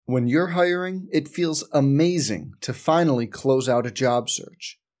When you're hiring, it feels amazing to finally close out a job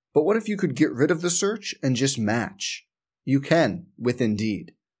search. But what if you could get rid of the search and just match? You can with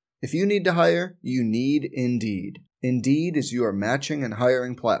Indeed. If you need to hire, you need Indeed. Indeed is your matching and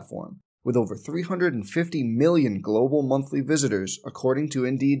hiring platform. With over 350 million global monthly visitors, according to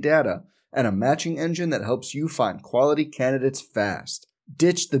Indeed data, and a matching engine that helps you find quality candidates fast.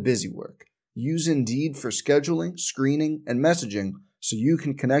 Ditch the busy work. Use Indeed for scheduling, screening, and messaging so you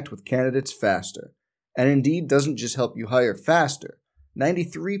can connect with candidates faster. And Indeed doesn't just help you hire faster.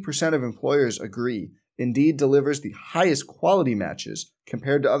 93% of employers agree Indeed delivers the highest quality matches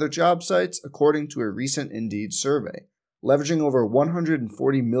compared to other job sites, according to a recent Indeed survey. Leveraging over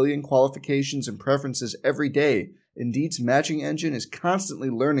 140 million qualifications and preferences every day, Indeed's matching engine is constantly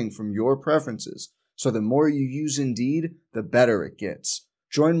learning from your preferences, so the more you use Indeed, the better it gets.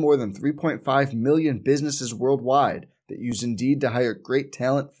 Join more than 3.5 million businesses worldwide that use Indeed to hire great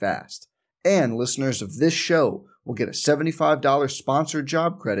talent fast. And listeners of this show will get a $75 sponsored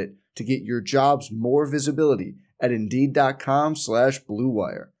job credit to get your jobs more visibility at Indeed.com/Blue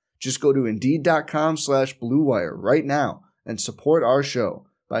Wire. Just go to Indeed.com/Blue Wire right now and support our show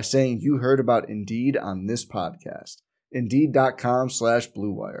by saying you heard about Indeed on this podcast.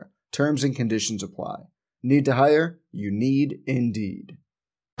 Indeed.com/Blue Wire. Terms and conditions apply. Need to hire? You need Indeed.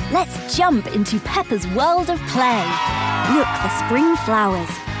 Let's jump into Peppa's world of play. Look for spring flowers,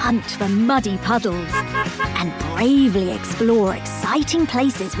 hunt for muddy puddles, and bravely explore exciting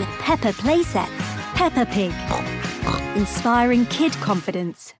places with Peppa playsets. Peppa Pig. Inspiring kid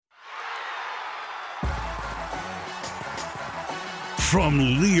confidence. From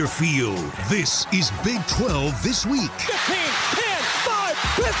Learfield, this is Big 12 This Week. 15, 10, 5,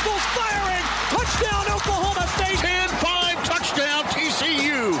 pistols firing, touchdown Oklahoma State. 10-5, touchdown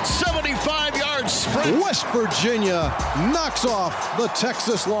TCU, 75-yard sprint. West Virginia knocks off the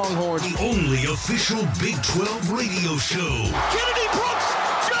Texas Longhorns. The only official Big 12 radio show. Kennedy Brooks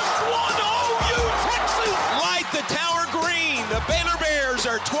just won OU Texas. Light the tower green. The Baylor Bears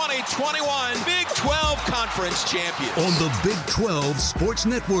are 2021 Big 12 Conference champions. On the Big 12 Sports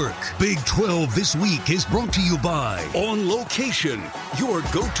Network. Big 12 This Week is brought to you by On Location, your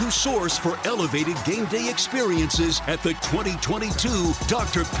go-to source for elevated game day experiences at the 2022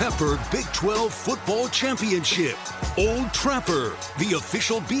 Dr. Pepper Big 12 Football Championship. Old Trapper, the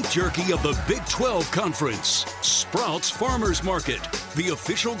official beef jerky of the Big 12 Conference. Sprouts Farmers Market, the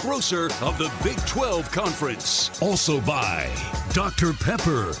official grocer of the Big 12 Conference. Also by Dr.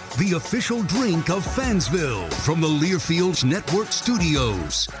 Pepper, the official drink of Fansville. From the Learfields Network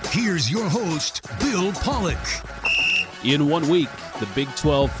Studios, here's your host, Bill Pollock. In 1 week, the Big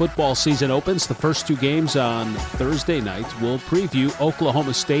 12 football season opens. The first two games on Thursday night. We'll preview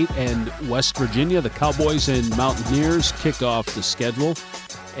Oklahoma State and West Virginia. The Cowboys and Mountaineers kick off the schedule.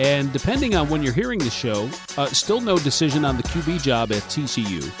 And depending on when you're hearing the show, still no decision on the QB job at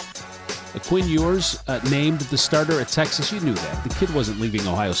TCU. Quinn Ewers named the starter at Texas. You knew that. The kid wasn't leaving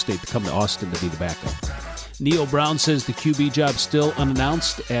Ohio State to come to Austin to be the backup. Neil Brown says the QB job still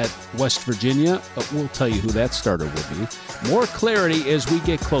unannounced at West Virginia. But we'll tell you who that starter will be. More clarity as we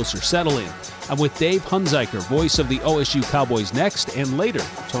get closer. Settle in. I'm with Dave Hunziker, voice of the OSU Cowboys next, and later,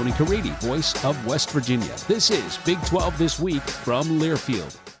 Tony Caridi, voice of West Virginia. This is Big 12 This Week from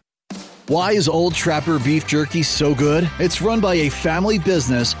Learfield. Why is Old Trapper Beef Jerky so good? It's run by a family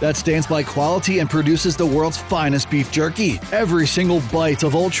business that stands by quality and produces the world's finest beef jerky. Every single bite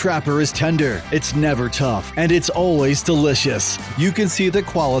of Old Trapper is tender. It's never tough, and it's always delicious. You can see the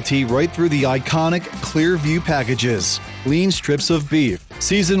quality right through the iconic Clearview packages. Lean strips of beef,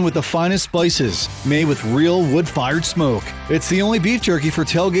 seasoned with the finest spices, made with real wood-fired smoke. It's the only beef jerky for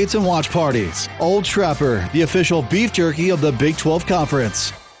tailgates and watch parties. Old Trapper, the official beef jerky of the Big 12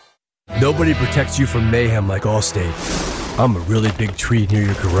 Conference. Nobody protects you from mayhem like Allstate. I'm a really big tree near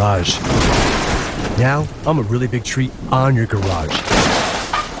your garage. Now, I'm a really big tree on your garage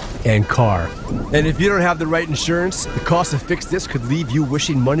and car. And if you don't have the right insurance, the cost to fix this could leave you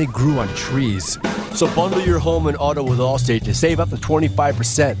wishing money grew on trees. So bundle your home and auto with Allstate to save up to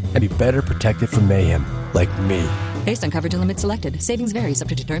 25% and be better protected from mayhem, like me. Based on coverage and limits selected. Savings vary,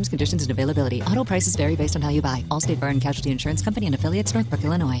 subject to terms, conditions, and availability. Auto prices vary based on how you buy. Allstate Fire and Casualty Insurance Company and affiliates, Northbrook,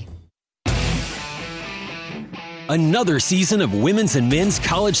 Illinois. Another season of women's and men's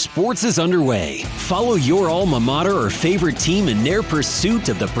college sports is underway. Follow your alma mater or favorite team in their pursuit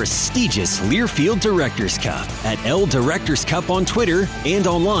of the prestigious Learfield Directors Cup at L Directors Cup on Twitter and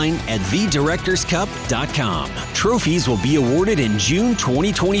online at thedirectorscup.com. Trophies will be awarded in June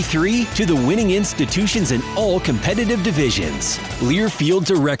 2023 to the winning institutions in all competitive divisions. Learfield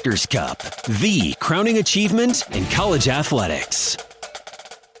Directors Cup, the crowning achievement in college athletics.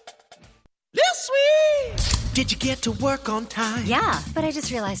 Did you get to work on time? Yeah, but I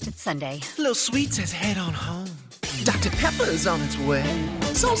just realized it's Sunday. Little Sweet says head on home. Dr. Pepper's on its way.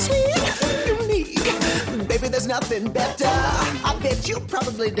 So sweet, unique. Baby, there's nothing better. I bet you've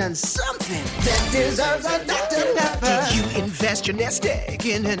probably done something that deserves a Dr. Pepper. Did you invest your nest egg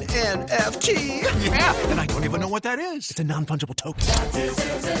in an NFT? Yeah, and I don't even know what that is. It's a non-fungible token. That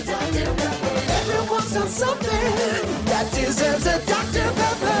deserves a Dr. Pepper. Everyone's done something that deserves a Dr.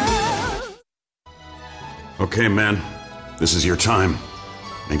 Pepper. Okay, man, this is your time.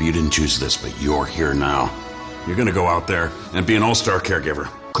 Maybe you didn't choose this, but you're here now. You're gonna go out there and be an all-star caregiver.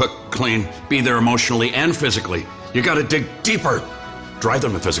 Cook, clean, be there emotionally and physically. You gotta dig deeper. Drive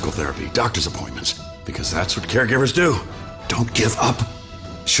them to physical therapy, doctor's appointments, because that's what caregivers do. Don't give up.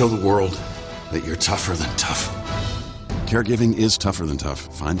 Show the world that you're tougher than tough. Caregiving is tougher than tough.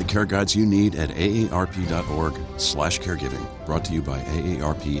 Find the care guides you need at aarp.org/caregiving. Brought to you by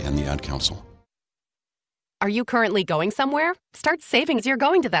AARP and the Ad Council. Are you currently going somewhere? Start saving as you're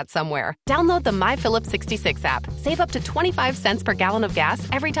going to that somewhere. Download the My Phillips 66 app. Save up to 25 cents per gallon of gas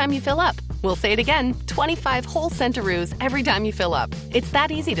every time you fill up. We'll say it again, 25 whole centaroos every time you fill up. It's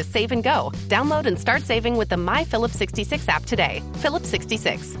that easy to save and go. Download and start saving with the My Phillips 66 app today. Phillips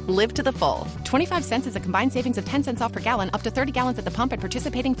 66. Live to the full. 25 cents is a combined savings of 10 cents off per gallon, up to 30 gallons at the pump at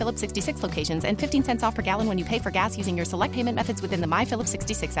participating Phillips 66 locations, and 15 cents off per gallon when you pay for gas using your select payment methods within the My Phillips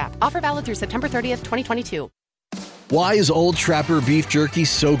 66 app. Offer valid through September 30th, 2022. Why is Old Trapper Beef Jerky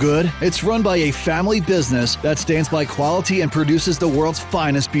so good? It's run by a family business that stands by quality and produces the world's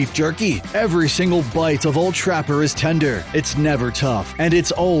finest beef jerky. Every single bite of Old Trapper is tender, it's never tough, and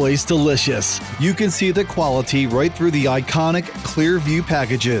it's always delicious. You can see the quality right through the iconic Clearview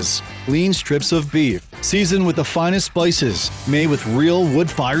packages. Lean strips of beef, seasoned with the finest spices, made with real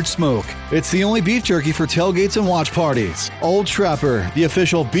wood-fired smoke. It's the only beef jerky for tailgates and watch parties. Old Trapper, the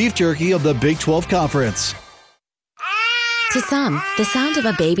official beef jerky of the Big 12 Conference. To some, the sound of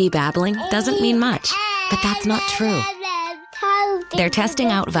a baby babbling doesn't mean much, but that's not true. They're testing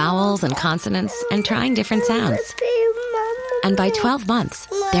out vowels and consonants and trying different sounds. And by 12 months,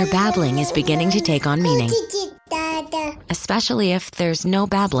 their babbling is beginning to take on meaning, especially if there's no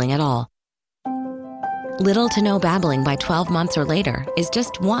babbling at all. Little to no babbling by 12 months or later is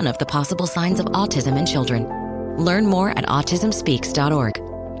just one of the possible signs of autism in children. Learn more at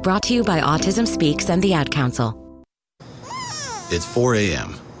autismspeaks.org. Brought to you by Autism Speaks and the Ad Council. It's 4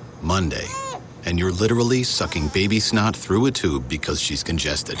 a.m., Monday, and you're literally sucking baby snot through a tube because she's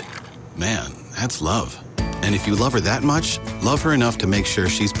congested. Man, that's love. And if you love her that much, love her enough to make sure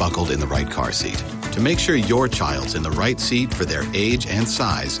she's buckled in the right car seat. To make sure your child's in the right seat for their age and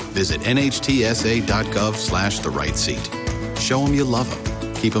size, visit nhtsa.gov/the right seat. Show them you love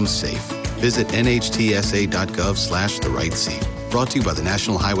them. Keep them safe. Visit nhtsa.gov/the right seat. Brought to you by the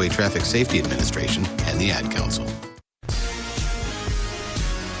National Highway Traffic Safety Administration and the Ad Council.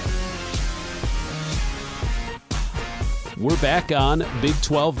 We're back on Big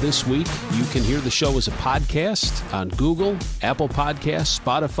 12 this week. You can hear the show as a podcast on Google, Apple Podcasts,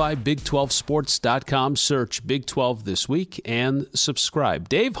 Spotify, Big12Sports.com. Search Big 12 this week and subscribe.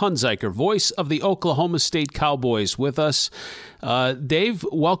 Dave Hunziker, voice of the Oklahoma State Cowboys, with us. Dave,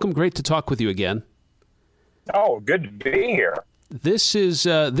 welcome. Great to talk with you again. Oh, good to be here. This is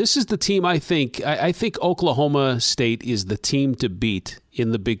the team I think Oklahoma State is the team to beat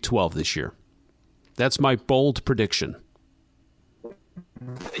in the Big 12 this year. That's my bold prediction.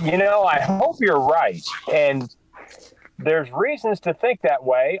 You know, I hope you're right. And there's reasons to think that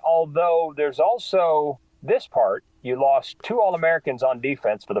way, although there's also this part. You lost two All-Americans on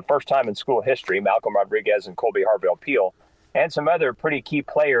defense for the first time in school history, Malcolm Rodriguez and Colby Harville-Peel, and some other pretty key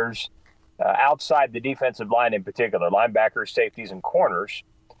players outside the defensive line in particular, linebackers, safeties, and corners.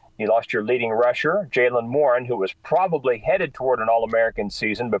 You lost your leading rusher, Jaylen Warren, who was probably headed toward an All-American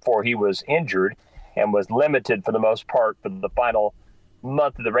season before he was injured and was limited for the most part for the final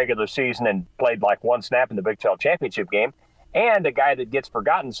month of the regular season and played like one snap in the Big 12 championship game. And a guy that gets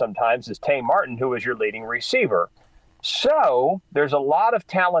forgotten sometimes is Tay Martin, who is your leading receiver. So there's a lot of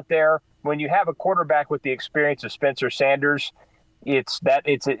talent there. When you have a quarterback with the experience of Spencer Sanders, it's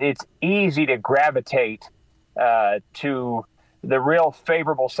easy to gravitate to the real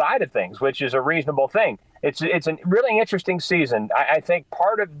favorable side of things, which is a reasonable thing. It's a really interesting season. I think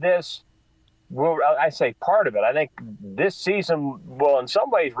part of this, well, I say part of it, I think this season will in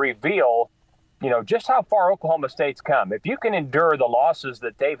some ways reveal, just how far Oklahoma State's come. If you can endure the losses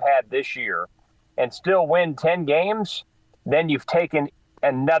that they've had this year and still win 10 games, then you've taken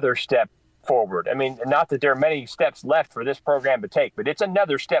another step forward. I mean, not that there are many steps left for this program to take, but it's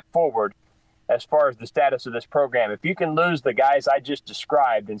another step forward as far as the status of this program. If you can lose the guys I just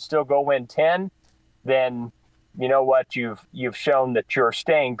described and still go win 10, then you know what, you've shown that your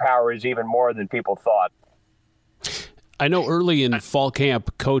staying power is even more than people thought. I know early in fall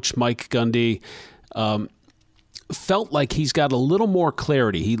camp, Coach Mike Gundy felt like he's got a little more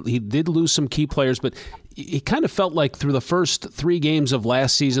clarity. He did lose some key players, but he kind of felt like through the first 3 games of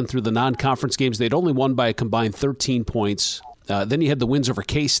last season, through the non-conference games, they'd only won by a combined 13 points. Then you had the wins over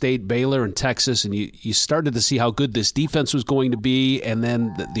K-State, Baylor, and Texas, and you started to see how good this defense was going to be, and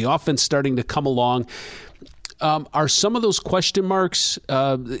then the offense starting to come along. Are some of those question marks,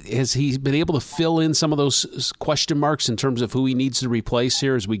 has he been able to fill in some of those question marks in terms of who he needs to replace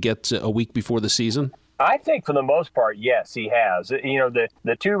here as we get a week before the season? I think for the most part, yes, he has. You know,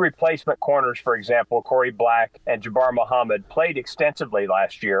 the 2 replacement corners, for example, Corey Black and Jabbar Muhammad, played extensively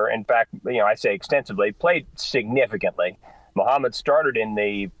last year. In fact, I say extensively, played significantly. Muhammad started in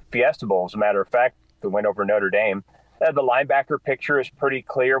the Fiesta Bowl, as a matter of fact, the win over Notre Dame. The linebacker picture is pretty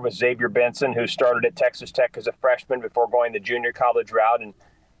clear with Xavier Benson, who started at Texas Tech as a freshman before going the junior college route,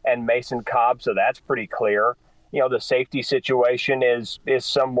 and Mason Cobb, so that's pretty clear. The safety situation is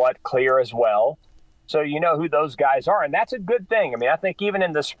somewhat clear as well. So you know who those guys are, and that's a good thing. I mean, I think even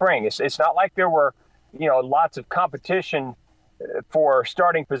in the spring, it's not like there were, lots of competition for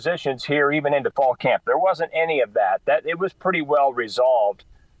starting positions here even into fall camp. There wasn't any of that. That it was pretty well resolved,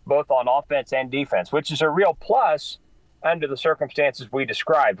 both on offense and defense, which is a real plus under the circumstances we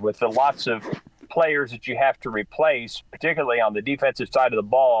described, with the lots of players that you have to replace, particularly on the defensive side of the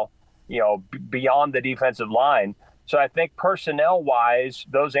ball, beyond the defensive line. So I think personnel-wise,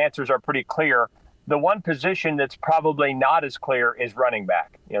 those answers are pretty clear. The one position that's probably not as clear is running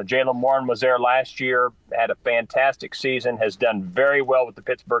back. Jaylen Warren was there last year, had a fantastic season, has done very well with the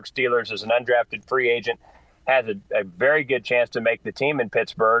Pittsburgh Steelers as an undrafted free agent, has a very good chance to make the team in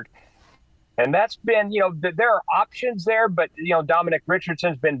Pittsburgh. And that's been, there are options there, but, Dominic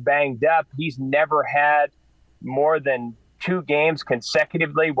Richardson's been banged up. He's never had more than 2 games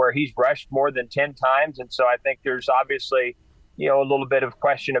consecutively where he's rushed more than 10 times. And so I think there's obviously, a little bit of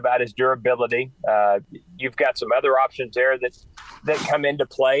question about his durability. You've got some other options there that come into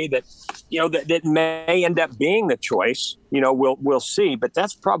play that, that may end up being the choice. We'll see. But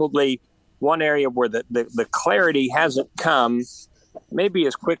that's probably one area where the clarity hasn't come maybe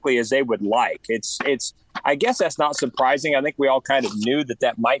as quickly as they would like. I guess that's not surprising. I think we all kind of knew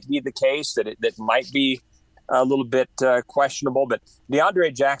that might be the case, that might be a little bit questionable. But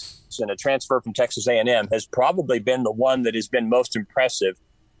DeAndre Jackson, a transfer from Texas A&M, has probably been the one that has been most impressive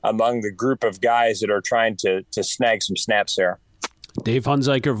among the group of guys that are trying to snag some snaps there. Dave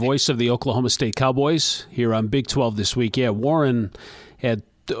Hunziker, voice of the Oklahoma State Cowboys, here on Big 12 this week. Yeah, Warren had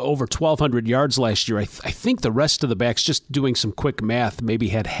over 1,200 yards last year. I think the rest of the backs, just doing some quick math, maybe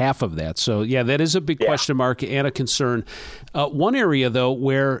had half of that. So, yeah, that is a big question mark and a concern. One area, though,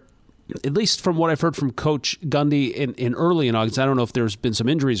 where, at least from what I've heard from Coach Gundy in early in August, I don't know if there's been some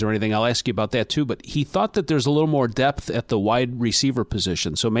injuries or anything. I'll ask you about that, too. But he thought that there's a little more depth at the wide receiver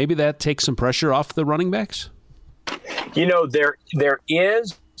position. So maybe that takes some pressure off the running backs? There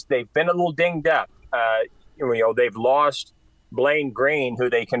is. They've been a little dinged up. They've lost Blaine Green, who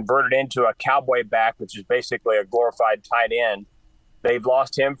they converted into a Cowboy back, which is basically a glorified tight end. They've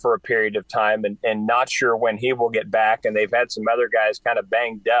lost him for a period of time and not sure when he will get back. And they've had some other guys kind of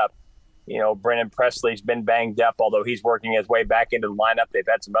banged up. Brennan Presley's been banged up, although he's working his way back into the lineup. They've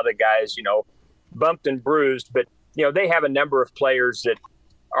had some other guys, bumped and bruised. But, they have a number of players that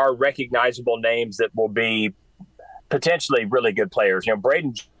are recognizable names that will be potentially really good players.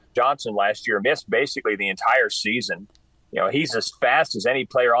 Braden Johnson last year missed basically the entire season. He's as fast as any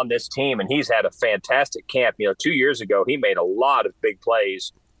player on this team, and he's had a fantastic camp. 2 years ago, he made a lot of big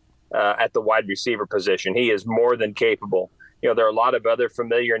plays at the wide receiver position. He is more than capable. There are a lot of other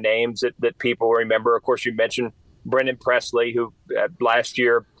familiar names that people remember. Of course, you mentioned Brennan Presley, who last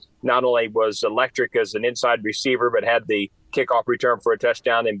year not only was electric as an inside receiver, but had the kickoff return for a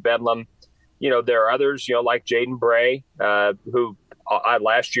touchdown in Bedlam. There are others, like Jaden Bray, who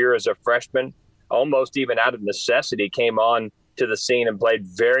last year as a freshman, almost even out of necessity, came on to the scene and played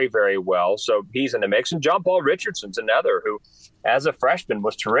very, very well. So he's in the mix. And John Paul Richardson's another who, as a freshman,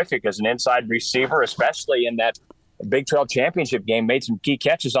 was terrific as an inside receiver, especially in that Big 12 championship game, made some key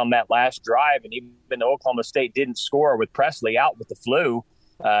catches on that last drive. And even though Oklahoma State didn't score with Presley out with the flu,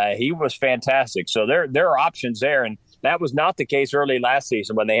 he was fantastic. So there are options there. And that was not the case early last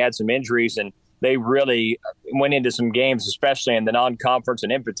season when they had some injuries and they really went into some games, especially in the non-conference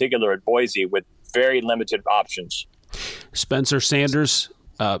and in particular at Boise, with very limited options. Spencer Sanders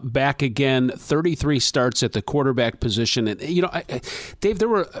back again, 33 starts at the quarterback position. And, Dave, there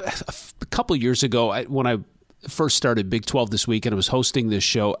were a couple years ago when I first started Big 12 this week and I was hosting this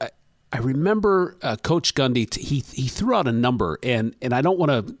show, I remember Coach Gundy, he threw out a number, and I don't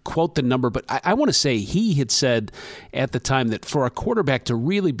want to quote the number, but I want to say he had said at the time that for a quarterback to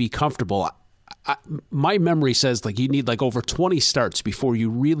really be comfortable, my memory says like you need like over 20 starts before you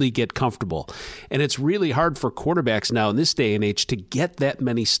really get comfortable. And it's really hard for quarterbacks now in this day and age to get that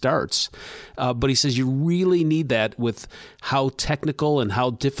many starts. But he says you really need that with how technical and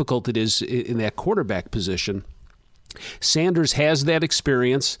how difficult it is in that quarterback position. Sanders has that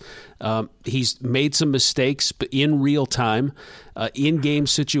experience. He's made some mistakes in real time, in game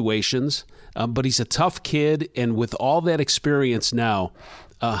situations, but he's a tough kid. And with all that experience now,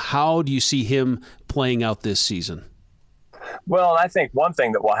 how do you see him playing out this season? Well, I think one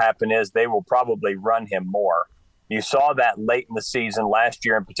thing that will happen is they will probably run him more. You saw that late in the season last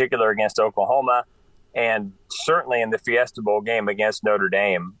year, in particular against Oklahoma, and certainly in the Fiesta Bowl game against Notre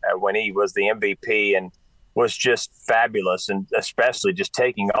Dame when he was the MVP and was just fabulous, and especially just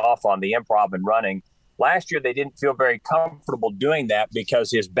taking off on the improv and running. Last year, they didn't feel very comfortable doing that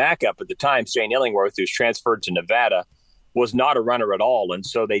because his backup at the time, Shane Illingworth, who's transferred to Nevada, was not a runner at all. And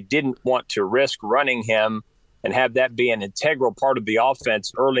so they didn't want to risk running him and have that be an integral part of the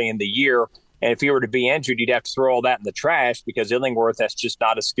offense early in the year. And if he were to be injured, you'd have to throw all that in the trash because Illingworth, that's just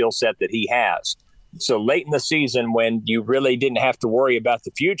not a skill set that he has. So late in the season, when you really didn't have to worry about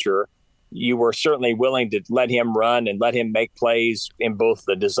the future, you were certainly willing to let him run and let him make plays in both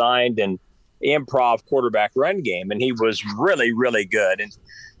the designed and improv quarterback run game. And he was really, really good. And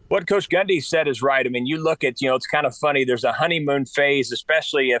what Coach Gundy said is right. I mean, you look at, it's kind of funny. There's a honeymoon phase,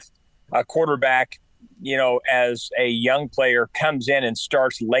 especially if a quarterback, as a young player comes in and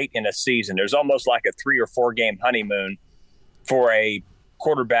starts late in a season. There's almost like a 3 or 4 game honeymoon for a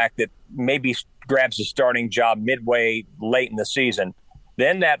quarterback that maybe grabs a starting job midway late in the season.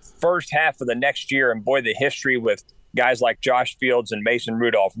 Then that first half of the next year, and boy, the history with guys like Josh Fields and Mason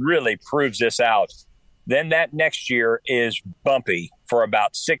Rudolph really proves this out. Then that next year is bumpy for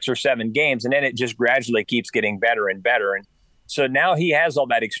about 6 or 7 games, and then it just gradually keeps getting better and better. And so now he has all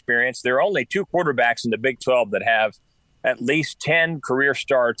that experience. There are only 2 quarterbacks in the Big 12 that have at least 10 career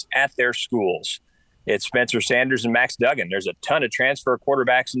starts at their schools. It's Spencer Sanders and Max Duggan. There's a ton of transfer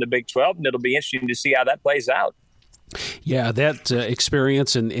quarterbacks in the Big 12, and it'll be interesting to see how that plays out. Yeah, that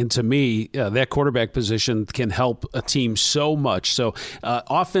experience and to me, that quarterback position can help a team so much. So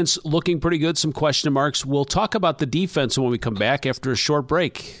offense looking pretty good, some question marks. We'll talk about the defense when we come back after a short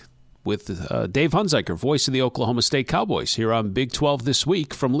break with Dave Hunziker, voice of the Oklahoma State Cowboys, here on Big 12 This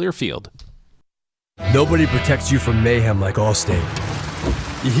Week from Learfield. Nobody protects you from mayhem like Allstate.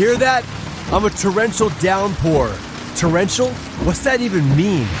 You hear that? I'm a torrential downpour. Torrential? What's that even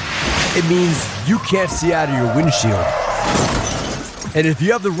mean? It means you can't see out of your windshield. And if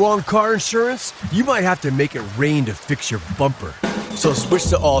you have the wrong car insurance, you might have to make it rain to fix your bumper. So switch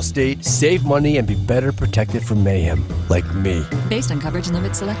to Allstate, save money, and be better protected from mayhem, like me. Based on coverage and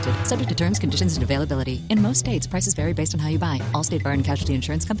limits selected, subject to terms, conditions, and availability. In most states, prices vary based on how you buy. Allstate Bar and Casualty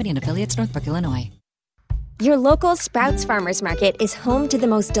Insurance Company and affiliates, Northbrook, Illinois. Your local Sprouts Farmers Market is home to the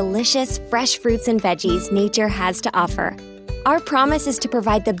most delicious fresh fruits and veggies nature has to offer. Our promise is to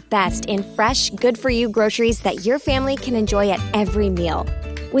provide the best in fresh, good-for-you groceries that your family can enjoy at every meal.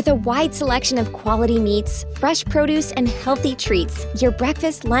 With a wide selection of quality meats, fresh produce, and healthy treats, your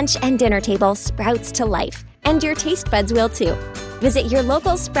breakfast, lunch, and dinner table sprouts to life. And your taste buds will too. Visit your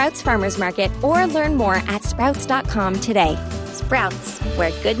local Sprouts Farmers Market or learn more at sprouts.com today. Sprouts,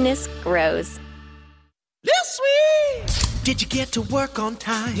 where goodness grows. Little Sweet! Did you get to work on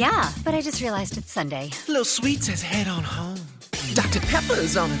time? Yeah, but I just realized it's Sunday. Little Sweet says head on home. Dr.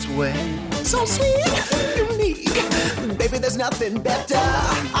 Pepper's on its way. So sweet, unique. Baby, there's nothing better.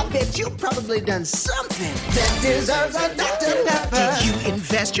 I bet you've probably done something that deserves a Dr. Pepper. Did you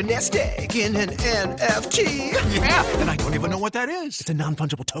invest your nest egg in an NFT? Yeah, and I don't even know what that is. It's a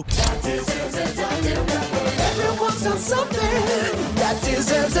non-fungible token. That deserves a Dr. Pepper. Everyone's done something that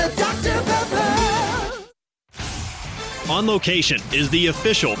deserves a Dr. Pepper. On Location is the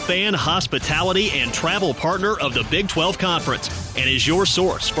official fan hospitality and travel partner of the Big 12 Conference and is your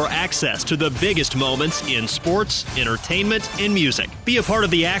source for access to the biggest moments in sports, entertainment, and music. Be a part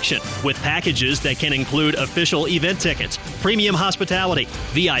of the action with packages that can include official event tickets, premium hospitality,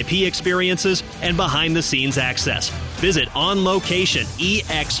 VIP experiences, and behind-the-scenes access. Visit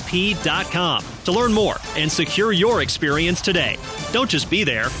onlocationexp.com to learn more and secure your experience today. Don't just be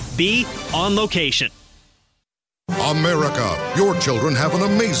there, be on location. America, your children have an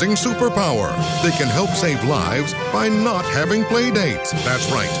amazing superpower. They can help save lives by not having play dates.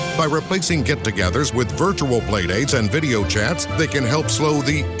 That's right. By replacing get-togethers with virtual play dates and video chats, they can help slow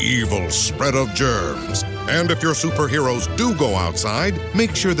the evil spread of germs. And if your superheroes do go outside,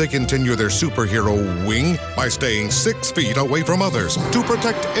 make sure they continue their superhero wing by staying 6 feet away from others to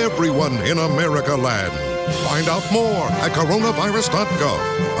protect everyone in America land. Find out more at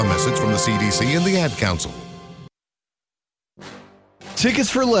coronavirus.gov. A message from the CDC and the Ad Council. Tickets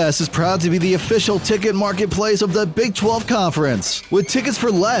for Less is proud to be the official ticket marketplace of the Big 12 Conference. With Tickets for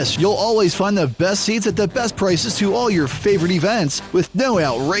Less, you'll always find the best seats at the best prices to all your favorite events with no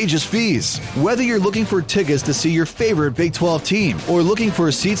outrageous fees. Whether you're looking for tickets to see your favorite Big 12 team or looking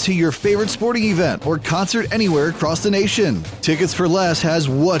for seats to your favorite sporting event or concert anywhere across the nation, Tickets for Less has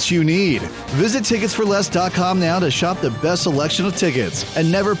what you need. Visit ticketsforless.com now to shop the best selection of tickets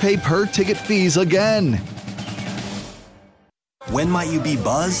and never pay per ticket fees again. When might you be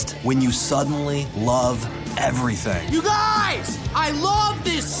buzzed? When you suddenly love everything. You guys! I love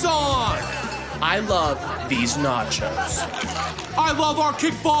this song! I love these nachos. I love our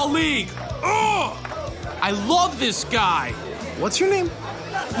kickball league! Ugh! I love this guy! What's your name?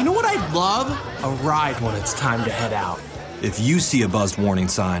 You know what I'd love? A ride when it's time to head out. If you see a buzzed warning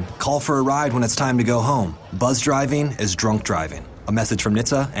sign, call for a ride when it's time to go home. Buzz driving is drunk driving. A message from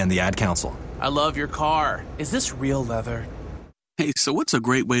NHTSA and the Ad Council. I love your car. Is this real leather? Hey, so what's a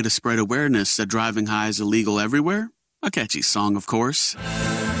great way to spread awareness that driving high is illegal everywhere? A catchy song, of course. You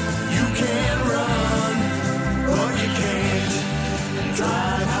can run, but you can't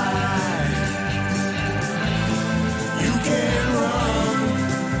drive high. You can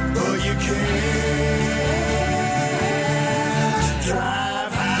run, but you can't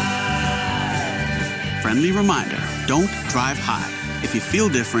drive high. Friendly reminder, don't drive high. If you feel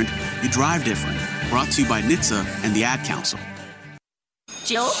different, you drive different. Brought to you by NHTSA and the Ad Council.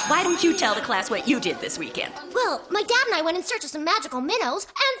 Jill, why don't you tell the class what you did this weekend? Well, my dad and I went in search of some magical minnows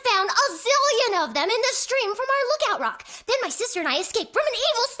and found a zillion of them in the stream from our lookout rock. Then my sister and I escaped from an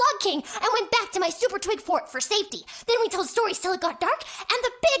evil slug king and went back to my super twig fort for safety. Then we told stories till it got dark, and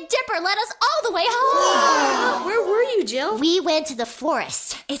the Big Dipper led us all the way home. Where were you, Jill? We went to the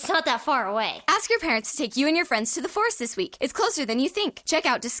forest. It's not that far away. Ask your parents to take you and your friends to the forest this week. It's closer than you think. Check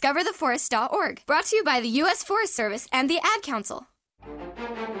out discovertheforest.org. Brought to you by the U.S. Forest Service and the Ad Council.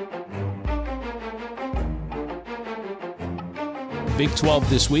 Big 12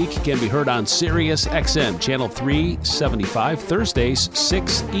 this week can be heard on Sirius XM, Channel 375, Thursdays,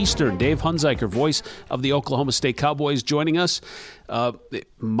 6 Eastern. Dave Hunziker, voice of the Oklahoma State Cowboys, joining us.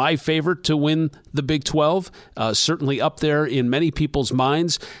 My favorite to win the Big 12, certainly up there in many people's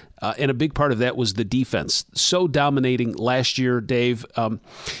minds. And a big part of that was the defense. So dominating last year, Dave.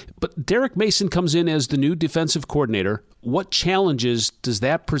 But Derek Mason comes in as the new defensive coordinator. What challenges does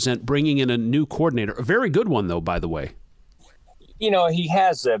that present, bringing in a new coordinator? A very good one, though, by the way. You know, he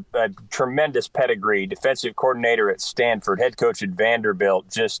has a tremendous pedigree, defensive coordinator at Stanford, head coach at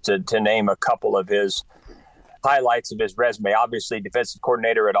Vanderbilt, just to name a couple of his highlights of his resume. Obviously, defensive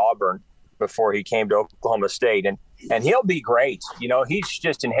coordinator at Auburn before he came to Oklahoma State. And he'll be great. You know, he's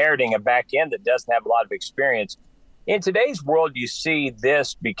just inheriting a back end that doesn't have a lot of experience. In today's world, you see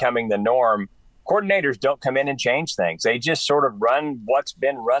this becoming the norm. Coordinators don't come in and change things. They just sort of run what's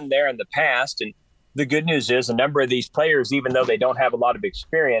been run there in the past. And the good news is a number of these players, even though they don't have a lot of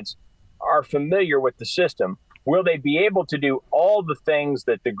experience, are familiar with the system. Will they be able to do all the things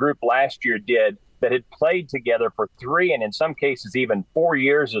that the group last year did that had played together for 3 and in some cases even 4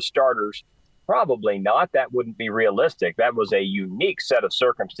 years as starters? Probably not. That wouldn't be realistic. That was a unique set of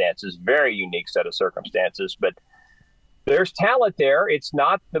circumstances, very unique set of circumstances. But there's talent there. It's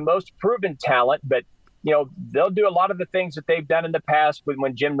not the most proven talent, but you know, they'll do a lot of the things that they've done in the past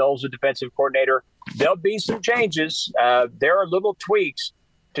when Jim Knowles was defensive coordinator. There'll be some changes. There are little tweaks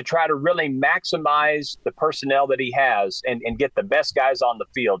to try to really maximize the personnel that he has and get the best guys on the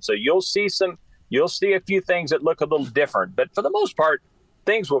field. So you'll see a few things that look a little different, but for the most part,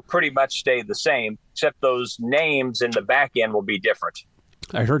 things will pretty much stay the same, except those names in the back end will be different.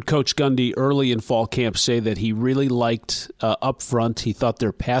 I heard Coach Gundy early in fall camp say that he really liked up front. He thought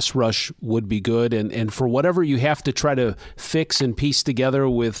their pass rush would be good. And for whatever you have to try to fix and piece together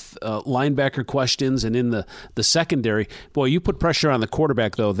with linebacker questions and in the secondary, boy, you put pressure on the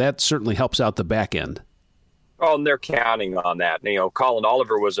quarterback, though. That certainly helps out the back end. Oh, and they're counting on that. You know, Colin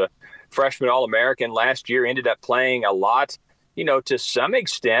Oliver was a freshman All-American last year, ended up playing a lot. You know, to some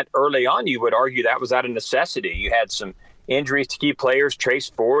extent, early on, you would argue that was out of necessity. You had some injuries to key players. Trace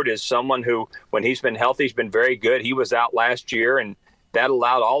Ford is someone who, when he's been healthy, has been very good. He was out last year, and that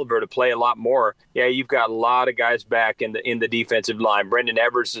allowed Oliver to play a lot more. Yeah, you've got a lot of guys back in the defensive line. Brendan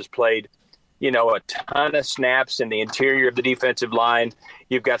Evers has played, a ton of snaps in the interior of the defensive line.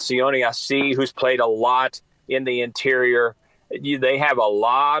 You've got Sione Asi, who's played a lot in the interior. They have a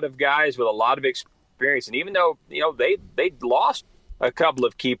lot of guys with a lot of experience. And even though, they lost a couple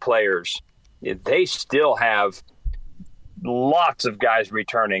of key players, they still have lots of guys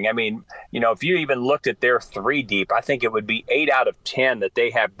returning. I mean, if you even looked at their 3 deep, I think it would be 8 out of 10 that they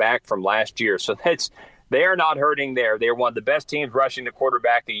have back from last year. So they are not hurting there. They're one of the best teams rushing the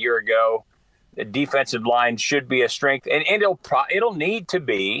quarterback a year ago. The defensive line should be a strength, and it'll need to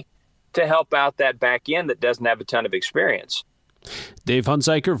be to help out that back end that doesn't have a ton of experience. Dave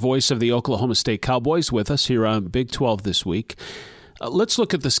Hunziker, voice of the Oklahoma State Cowboys, with us here on Big 12 this week. Let's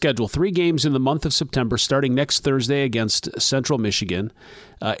look at the schedule. 3 games in the month of September, starting next Thursday against Central Michigan,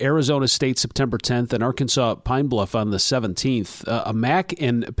 Arizona State September 10th, and Arkansas Pine Bluff on the 17th. A MAC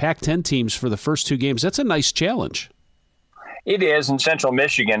and Pac-10 teams for the first 2 games. That's a nice challenge. It is, and Central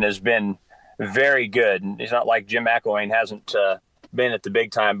Michigan has been very good. And it's not like Jim McElwain hasn't been at the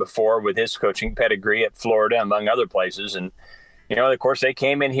big time before with his coaching pedigree at Florida, among other places. And of course, they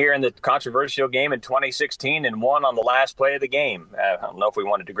came in here in the controversial game in 2016 and won on the last play of the game. I don't know if we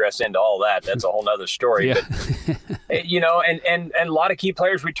want to digress into all that. That's a whole other story. Yeah. But, and a lot of key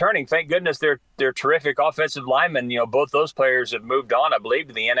players returning. Thank goodness they're terrific offensive linemen. Both those players have moved on, I believe,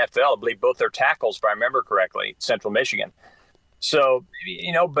 to the NFL. I believe both their tackles, if I remember correctly, Central Michigan. So,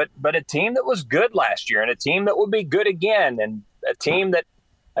 but a team that was good last year and a team that will be good again, and a team that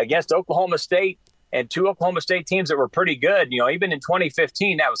against Oklahoma State, and 2 Oklahoma State teams that were pretty good. Even in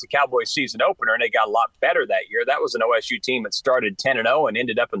 2015, that was the Cowboys season opener, and they got a lot better that year. That was an OSU team that started 10-0 and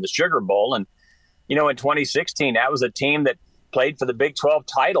ended up in the Sugar Bowl. And, in 2016, that was a team that played for the Big 12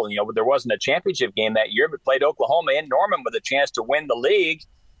 title. There wasn't a championship game that year, but played Oklahoma in Norman with a chance to win the league,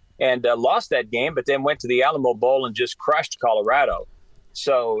 and lost that game, but then went to the Alamo Bowl and just crushed Colorado.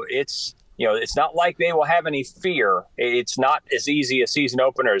 So it's not like they will have any fear. It's not as easy a season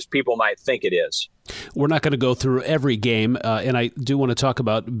opener as people might think it is. We're not going to go through every game, and I do want to talk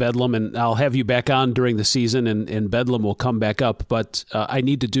about Bedlam, and I'll have you back on during the season, and Bedlam will come back up. But I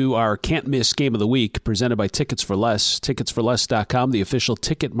need to do our can't-miss Game of the Week, presented by Tickets for Less, ticketsforless.com, the official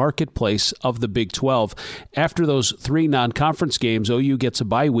ticket marketplace of the Big 12. After those 3 non-conference games, OU gets a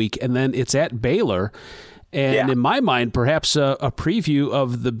bye week, and then it's at Baylor. And in my mind, perhaps a preview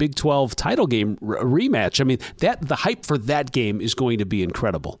of the Big 12 title game rematch. I mean, the hype for that game is going to be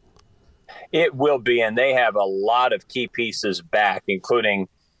incredible. It will be, and they have a lot of key pieces back, including,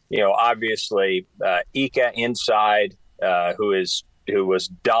 obviously Ika inside, who was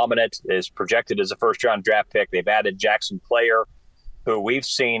dominant, is projected as a first-round draft pick. They've added Jackson Player, who we've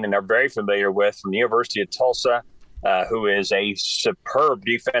seen and are very familiar with from the University of Tulsa, who is a superb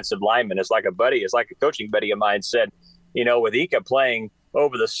defensive lineman. It's like a coaching buddy of mine said, with Ika playing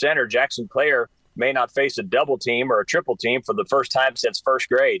over the center, Jackson Player may not face a double team or a triple team for the first time since first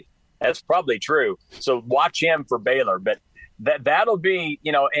grade. That's probably true. So watch him for Baylor. But that'll be,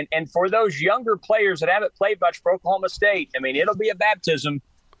 and for those younger players that haven't played much for Oklahoma State, I mean, it'll be a baptism.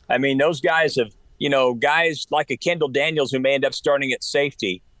 I mean, those guys have, guys like a Kendall Daniels who may end up starting at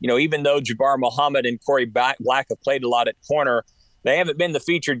safety. Even though Jabbar Muhammad and Corey Black have played a lot at corner, they haven't been the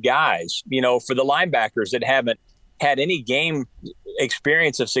featured guys, for the linebackers that haven't had any game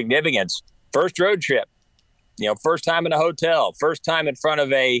experience of significance. First road trip, first time in a hotel, first time in front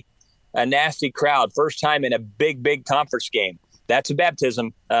of a nasty crowd, first time in a big conference game. That's a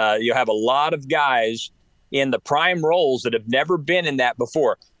baptism. You'll have a lot of guys in the prime roles that have never been in that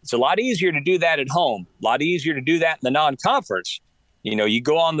before. It's a lot easier to do that at home, a lot easier to do that in the non-conference. You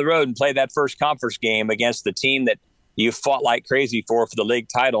go on the road and play that first conference game against the team that you fought like crazy for the league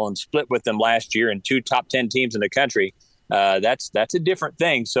title and split with them last year and 2 top 10 teams in the country. That's a different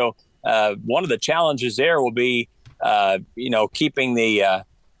thing. So one of the challenges there will be, keeping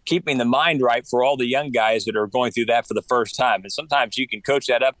the mind right for all the young guys that are going through that for the first time. And sometimes you can coach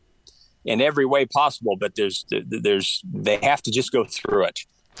that up in every way possible, but they have to just go through it.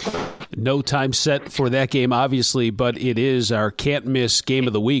 No time set for that game, obviously, but it is our can't-miss Game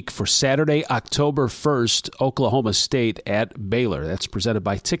of the Week for Saturday, October 1st, Oklahoma State at Baylor. That's presented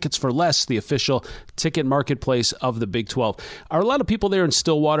by Tickets for Less, the official ticket marketplace of the Big 12. Are a lot of people there in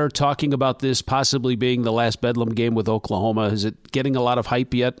Stillwater talking about this possibly being the last Bedlam game with Oklahoma? Is it getting a lot of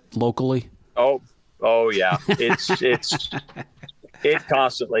hype yet locally? Oh yeah. It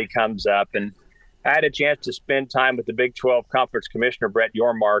constantly comes up, and I had a chance to spend time with the Big 12 Conference Commissioner, Brett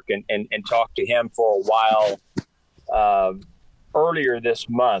Yormark, and talk to him for a while earlier this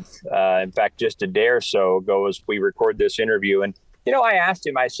month. In fact, just a day or so ago as we record this interview. And I asked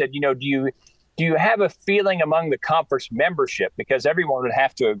him, I said, do you have a feeling among the conference membership, because everyone would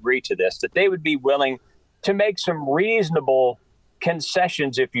have to agree to this, that they would be willing to make some reasonable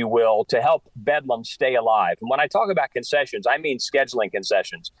concessions, if you will, to help Bedlam stay alive? And when I talk about concessions, I mean scheduling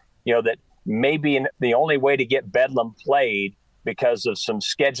concessions, that maybe the only way to get Bedlam played because of some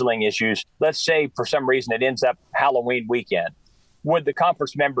scheduling issues, let's say for some reason it ends up Halloween weekend. Would the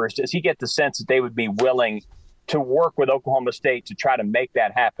conference members, does he get the sense that they would be willing to work with Oklahoma State to try to make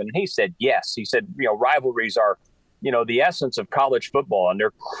that happen? And he said, yes. He said, rivalries are, the essence of college football, and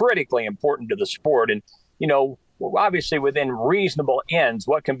they're critically important to the sport. And, obviously within reasonable ends,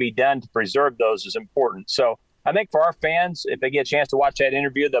 what can be done to preserve those is important. So I think for our fans, if they get a chance to watch that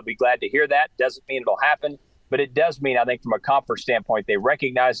interview, they'll be glad to hear that. Doesn't mean it'll happen, but it does mean, I think from a conference standpoint, they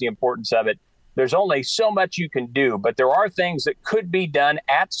recognize the importance of it. There's only so much you can do, but there are things that could be done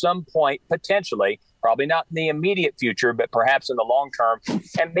at some point, potentially, probably not in the immediate future, but perhaps in the long term,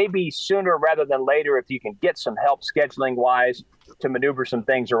 and maybe sooner rather than later, if you can get some help scheduling wise to maneuver some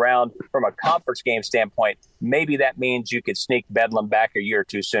things around from a conference game standpoint, maybe that means you could sneak Bedlam back a year or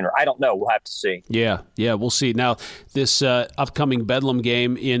two sooner. I don't know. We'll have to see. Yeah, we'll see. Now, this upcoming Bedlam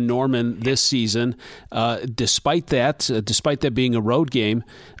game in Norman this season, despite that being a road game,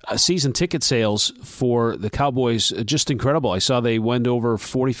 season ticket sales for the Cowboys, just incredible. I saw they went over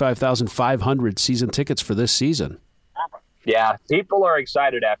 45,500 season tickets for this season. Yeah, people are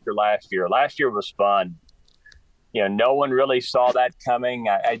excited after last year. Last year was fun. No one really saw that coming.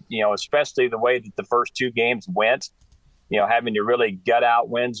 Especially the way that the first two games went. Having to really gut out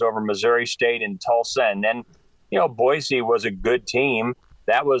wins over Missouri State and Tulsa, and then Boise was a good team.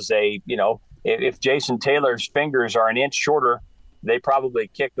 That was if Jason Taylor's fingers are an inch shorter, they probably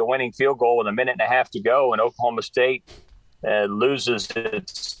kicked the winning field goal with a minute and a half to go, and Oklahoma State loses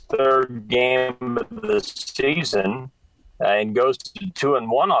its third game of the season. And goes to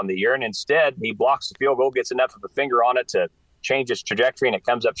 2-1 on the year, and instead he blocks the field goal, gets enough of a finger on it to change its trajectory, and it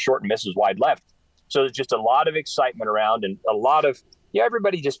comes up short and misses wide left. So there's just a lot of excitement around, and a lot of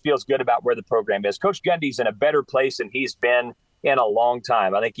everybody just feels good about where the program is. Coach Gundy's in a better place than he's been in a long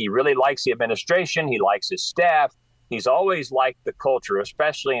time. I think he really likes the administration. He likes his staff. He's always liked the culture,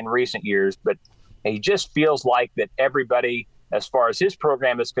 especially in recent years. But he just feels like that everybody, as far as his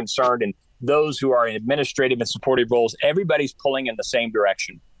program is concerned, and those who are in administrative and supportive roles, everybody's pulling in the same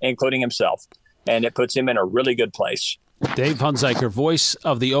direction, including himself. And it puts him in a really good place. Dave Hunziker, voice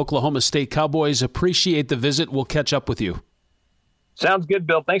of the Oklahoma State Cowboys. Appreciate the visit. We'll catch up with you. Sounds good,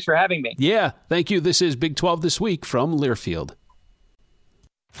 Bill. Thanks for having me. Yeah, thank you. This is Big 12 This Week from Learfield.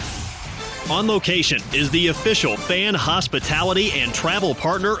 On Location is the official fan hospitality and travel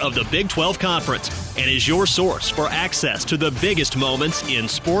partner of the Big 12 Conference and is your source for access to the biggest moments in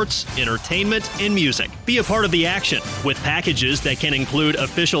sports, entertainment, and music. Be a part of the action with packages that can include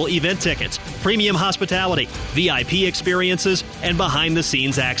official event tickets, premium hospitality, VIP experiences, and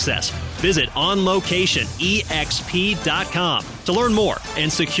behind-the-scenes access. Visit onlocationexp.com to learn more and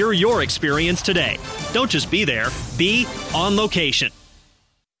secure your experience today. Don't just be there, be on location.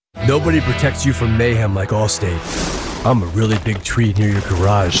 Nobody protects you from mayhem like Allstate. I'm a really big tree near your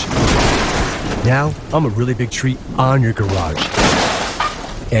garage. Now, I'm a really big tree on your garage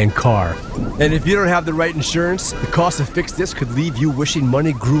and car. And if you don't have the right insurance, the cost to fix this could leave you wishing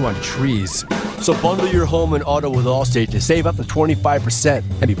money grew on trees. So bundle your home and auto with Allstate to save up to 25%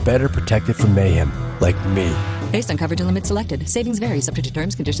 and be better protected from mayhem, like me. Based on coverage and limits selected. Savings vary, subject to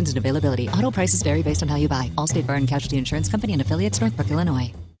terms, conditions, and availability. Auto prices vary based on how you buy. Allstate Fire and Casualty Insurance Company and affiliates, Northbrook,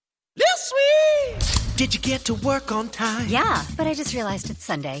 Illinois. Little Sweet! Did you get to work on time? Yeah, but I just realized it's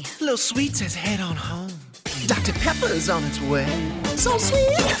Sunday. Little Sweet says head on home. Dr. Pepper's on its way. So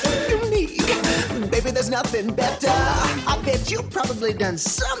sweet, unique. Baby, there's nothing better. I bet you've probably done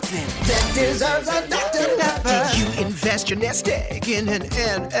something that deserves a Dr. Pepper. Did you invest your nest egg in an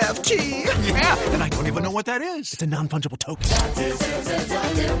NFT? Yeah, and I don't even know what that is. It's a non-fungible token. That deserves a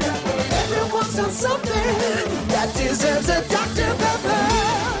Dr. Pepper. Everyone's done something that deserves a Dr. Pepper.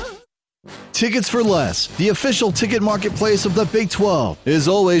 Tickets for Less, the official ticket marketplace of the Big 12, is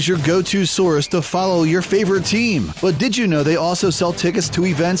always your go-to source to follow your favorite team. But did you know they also sell tickets to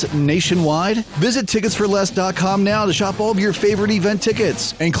events nationwide? Visit ticketsforless.com now to shop all of your favorite event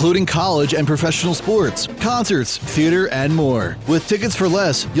tickets, including college and professional sports, concerts, theater, and more. With Tickets for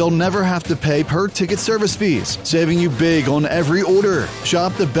Less, you'll never have to pay per ticket service fees, saving you big on every order.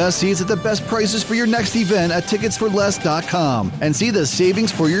 Shop the best seats at the best prices for your next event at ticketsforless.com and see the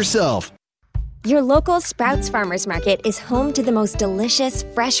savings for yourself. Your local Sprouts Farmers Market is home to the most delicious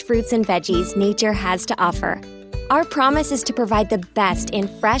fresh fruits and veggies nature has to offer. Our promise is to provide the best in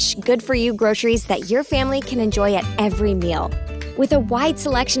fresh, good-for-you groceries that your family can enjoy at every meal. With a wide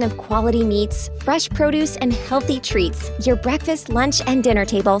selection of quality meats, fresh produce, and healthy treats, your breakfast, lunch, and dinner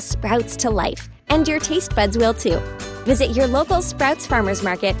table sprouts to life. And your taste buds will too. Visit your local Sprouts Farmers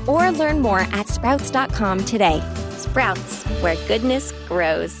Market or learn more at sprouts.com today. Sprouts, where goodness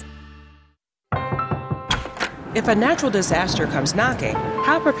grows. If a natural disaster comes knocking,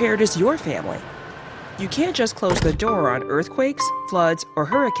 how prepared is your family? You can't just close the door on earthquakes, floods, or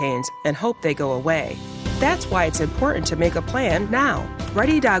hurricanes and hope they go away. That's why it's important to make a plan now.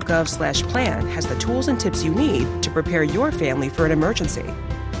 Ready.gov/plan has the tools and tips you need to prepare your family for an emergency.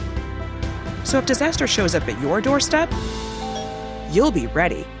 So if disaster shows up at your doorstep, you'll be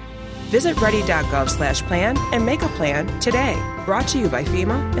ready. Visit ready.gov/plan and make a plan today. Brought to you by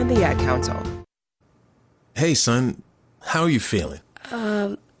FEMA and the Ad Council. Hey, son, how are you feeling?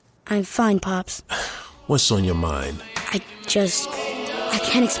 I'm fine, Pops. What's on your mind? I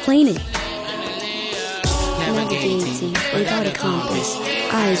can't explain it. Navigating without a compass,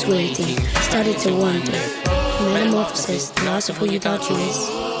 eyes waiting, started to wonder. Metamorphosis, the loss of who you thought you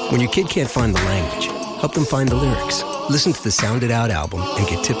was. When your kid can't find the language, help them find the lyrics. Listen to the Sound It Out album and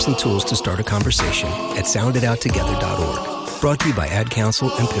get tips and tools to start a conversation at sounditouttogether.org. Brought to you by Ad Council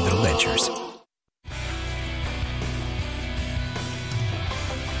and Pivotal Ventures.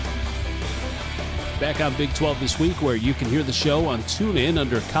 Back on Big 12 this week, where you can hear the show on TuneIn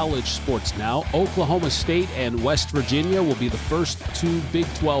under College Sports Now. Oklahoma State and West Virginia will be the first two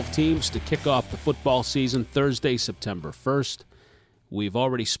Big 12 teams to kick off the football season Thursday, September 1st. We've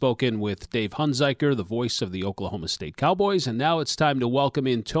already spoken with Dave Hunziker, the voice of the Oklahoma State Cowboys, and now it's time to welcome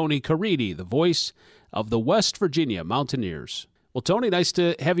in Tony Caridi, the voice of the West Virginia Mountaineers. Well, Tony, nice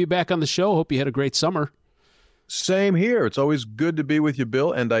to have you back on the show. Hope you had a great summer. Same here. It's always good to be with you,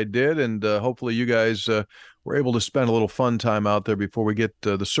 Bill, and I did, and hopefully you guys were able to spend a little fun time out there before we get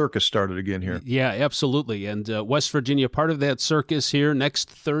the circus started again here. Yeah, absolutely, and West Virginia, part of that circus here next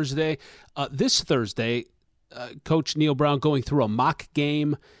Thursday. This Thursday, Coach Neil Brown going through a mock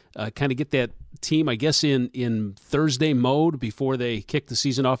game, kind of get that team, I guess, in Thursday mode before they kick the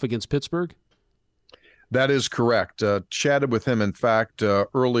season off against Pittsburgh? That is correct. Chatted with him, in fact,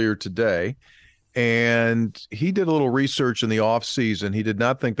 earlier today. And he did a little research in the offseason. He did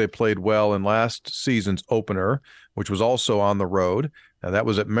not think they played well in last season's opener, which was also on the road. And that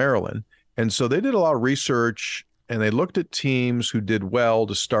was at Maryland. And so they did a lot of research, and they looked at teams who did well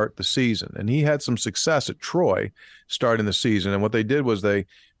to start the season. And he had some success at Troy starting the season. And what they did was they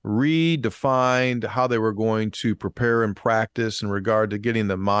redefined how they were going to prepare and practice in regard to getting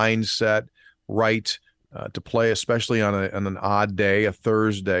the mindset right to play, especially on an odd day, a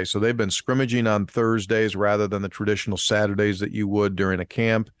Thursday. So they've been scrimmaging on Thursdays rather than the traditional Saturdays that you would during a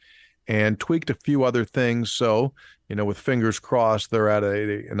camp, and tweaked a few other things. So, with fingers crossed, they're at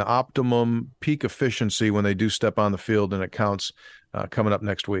an optimum peak efficiency when they do step on the field, and it counts coming up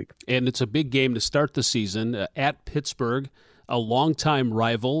next week. And it's a big game to start the season at Pittsburgh, a longtime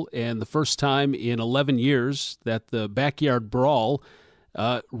rival, and the first time in 11 years that the backyard brawl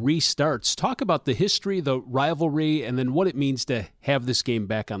restarts. Talk about the history, the rivalry, and then what it means to have this game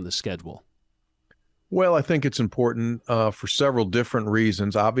back on the schedule. Well, I think it's important for several different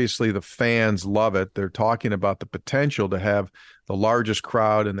reasons. Obviously, the fans love it. They're talking about the potential to have the largest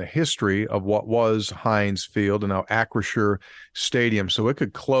crowd in the history of what was Heinz Field and now Acrisure Stadium. So it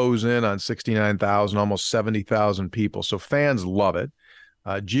could close in on 69,000, almost 70,000 people. So fans love it.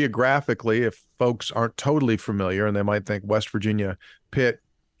 Geographically, if folks aren't totally familiar and they might think West Virginia, Pitt,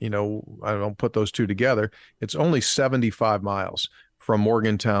 I don't put those two together, it's only 75 miles from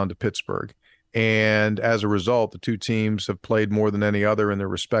Morgantown to Pittsburgh. And as a result, the two teams have played more than any other in their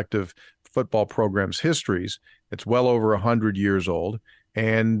respective football programs' histories. It's well over 100 years old.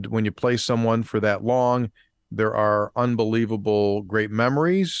 And when you play someone for that long, there are unbelievable great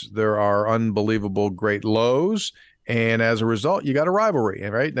memories. There are unbelievable great lows. And as a result, you got a rivalry,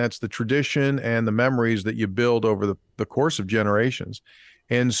 right? And that's the tradition and the memories that you build over the course of generations.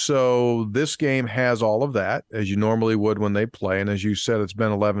 And so this game has all of that, as you normally would when they play. And as you said, it's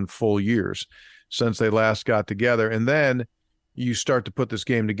been 11 full years since they last got together. And then you start to put this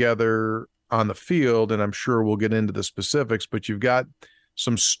game together on the field, and I'm sure we'll get into the specifics, but you've got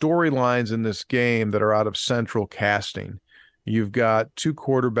some storylines in this game that are out of central casting. You've got two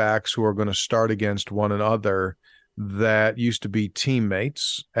quarterbacks who are going to start against one another that used to be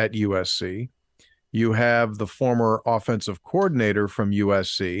teammates at USC. You have the former offensive coordinator from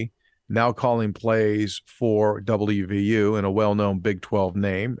USC now calling plays for WVU in a well-known Big 12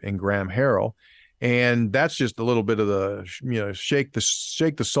 name in Graham Harrell. And that's just a little bit of the, shake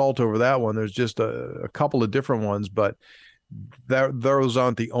the salt over that one. There's just a couple of different ones, but those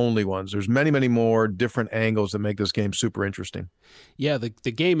aren't the only ones. There's many, many more different angles that make this game super interesting. Yeah, the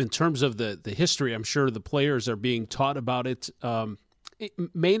game in terms of the history, I'm sure the players are being taught about it. It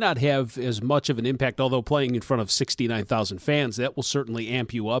may not have as much of an impact, although playing in front of 69,000 fans, that will certainly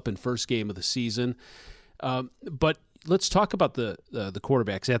amp you up in first game of the season. But let's talk about the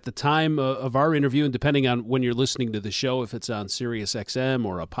quarterbacks. At the time of our interview, and depending on when you're listening to the show, if it's on Sirius XM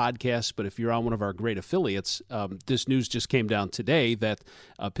or a podcast, but if you're on one of our great affiliates, this news just came down today that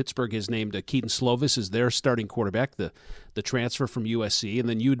Pittsburgh has named Keaton Slovis as their starting quarterback, the transfer from USC. And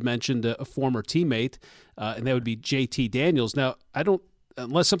then you'd mentioned a former teammate, and that would be JT Daniels. Now,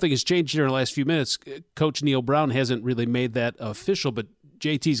 unless something has changed here in the last few minutes, Coach Neil Brown hasn't really made that official, but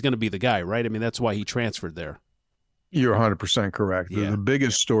JT's going to be the guy, right? I mean, that's why he transferred there. You're 100% correct. Yeah. The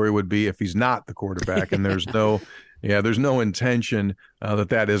biggest story would be if he's not the quarterback, and there's no intention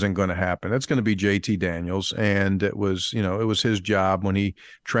that isn't going to happen. It's going to be JT Daniels, and it was his job when he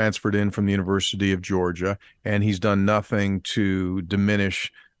transferred in from the University of Georgia, and he's done nothing to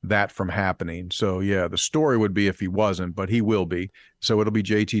diminish that from happening. So yeah, the story would be if he wasn't, but he will be. So it'll be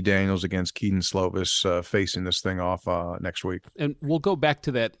JT Daniels against Keaton Slovis facing this thing off next week. And we'll go back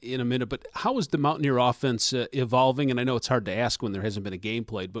to that in a minute, but how is the Mountaineer offense evolving? And I know it's hard to ask when there hasn't been a game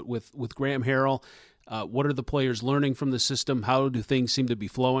played, but with Graham Harrell, what are the players learning from the system? How do things seem to be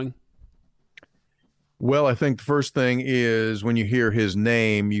flowing? Well, I think the first thing is when you hear his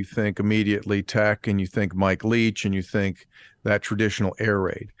name, you think immediately Tech, and you think Mike Leach, and you think that traditional air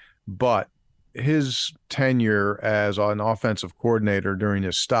raid. But his tenure as an offensive coordinator during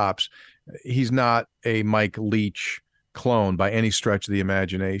his stops, he's not a Mike Leach clone by any stretch of the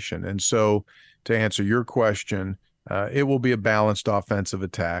imagination. And so to answer your question, it will be a balanced offensive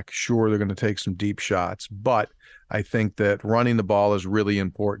attack. Sure, they're going to take some deep shots, but I think that running the ball is really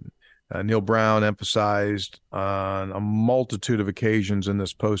important. Neil Brown emphasized on a multitude of occasions in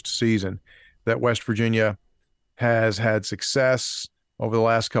this postseason that West Virginia has had success over the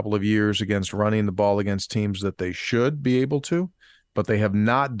last couple of years against running the ball against teams that they should be able to, but they have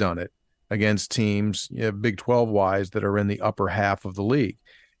not done it against teams, Big 12-wise, that are in the upper half of the league.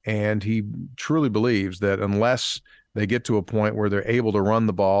 And he truly believes that unless they get to a point where they're able to run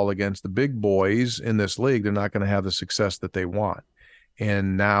the ball against the big boys in this league, they're not going to have the success that they want.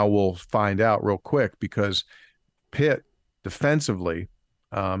 And now we'll find out real quick, because Pitt defensively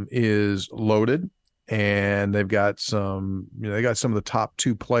is loaded, and they've got some of the top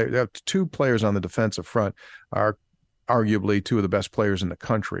two players. They have two players on the defensive front are arguably two of the best players in the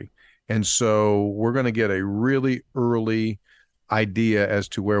country. And so we're going to get a really early idea as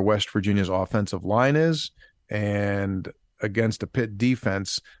to where West Virginia's offensive line is, and against a Pitt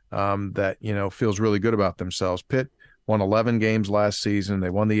defense that, feels really good about themselves. Pitt won 11 games last season. They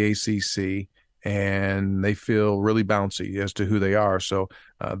won the ACC, and they feel really bouncy as to who they are. So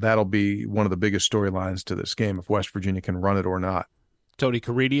that'll be one of the biggest storylines to this game, if West Virginia can run it or not. Tony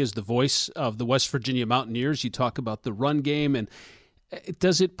Caridi is the voice of the West Virginia Mountaineers. You talk about the run game, and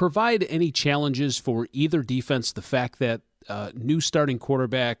does it provide any challenges for either defense, the fact that new starting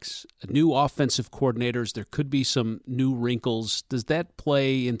quarterbacks, new offensive coordinators, there could be some new wrinkles? Does that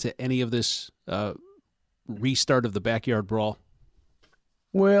play into any of this restart of the backyard brawl?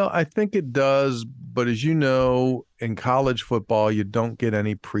 Well, I think it does, but as you know, in college football, you don't get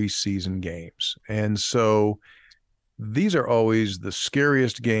any preseason games. And so these are always the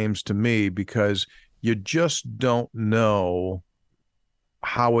scariest games to me, because you just don't know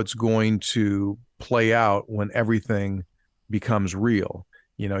how it's going to play out when everything becomes real.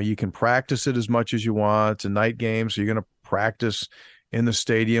 You can practice it as much as you want. It's a night game, so you're going to practice in the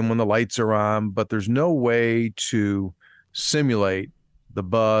stadium when the lights are on, but there's no way to simulate the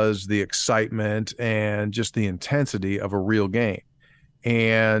buzz, the excitement, and just the intensity of a real game.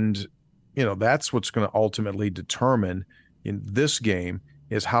 And, that's what's going to ultimately determine in this game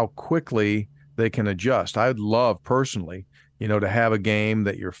is how quickly they can adjust. I'd love personally, to have a game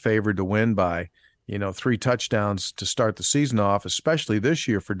that you're favored to win by, 3 touchdowns to start the season off, especially this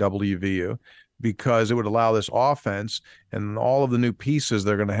year for WVU, because it would allow this offense and all of the new pieces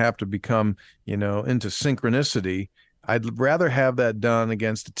they're going to have to become, into synchronicity. I'd rather have that done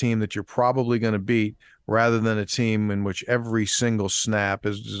against a team that you're probably going to beat, rather than a team in which every single snap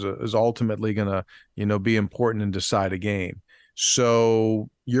is ultimately going to, be important and decide a game. So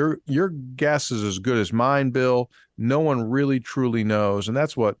your guess is as good as mine, Bill. No one really truly knows, and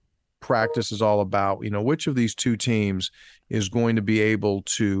that's what practice is all about. Which of these two teams is going to be able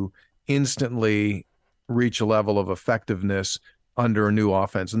to instantly reach a level of effectiveness under a new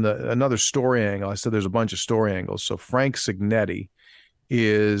offense. And another story angle, I said there's a bunch of story angles. So Frank Cignetti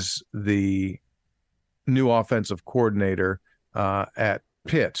is the new offensive coordinator at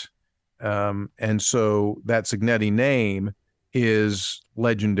Pitt. And so that Cignetti name is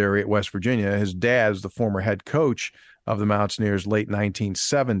legendary at West Virginia. His dad is the former head coach of the Mountaineers late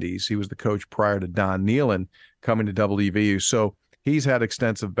 1970s. He was the coach prior to Don Nehlen coming to WVU. So he's had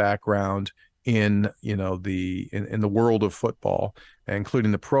extensive background in the world of football,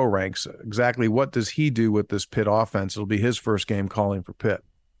 including the pro ranks. Exactly what does he do with this Pitt offense? It'll be his first game calling for Pitt.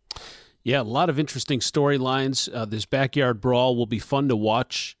 Yeah, a lot of interesting storylines. This backyard brawl will be fun to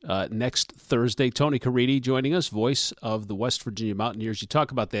watch next Thursday. Tony Caridi joining us, voice of the West Virginia Mountaineers. You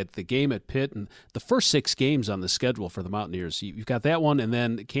talk about that, the game at Pitt, and the first 6 games on the schedule for the Mountaineers. You've got that one, and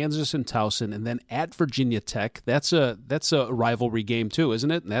then Kansas and Towson, and then at Virginia Tech. That's a rivalry game too,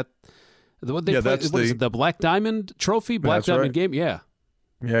 isn't it? And that what is it, the Black Diamond Trophy, Black Diamond game? Yeah.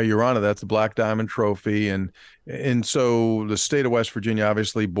 Yeah, Your Honor, that's the Black Diamond Trophy. And so the state of West Virginia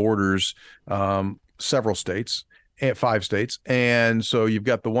obviously borders several states, 5 states. And so you've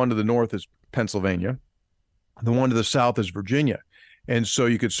got the one to the north is Pennsylvania. The one to the south is Virginia. And so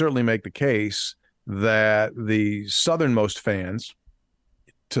you could certainly make the case that the southernmost fans,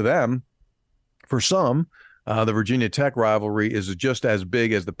 to them, for some, the Virginia Tech rivalry is just as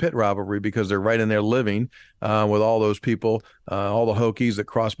big as the Pitt rivalry because they're right in there living with all those people, all the Hokies that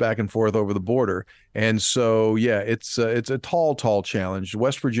cross back and forth over the border. And so, yeah, it's a tall challenge.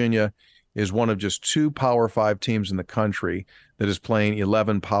 West Virginia is one of just 2 Power 5 teams in the country that is playing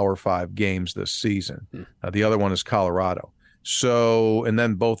 11 Power 5 games this season. The other one is Colorado. So, and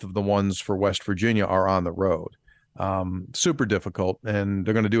then both of the ones for West Virginia are on the road. Super difficult, and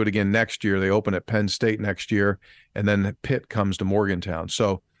they're going to do it again next year. They open at Penn State next year, and then Pitt comes to Morgantown.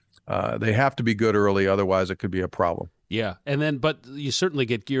 So they have to be good early, otherwise it could be a problem. Yeah, and then but you certainly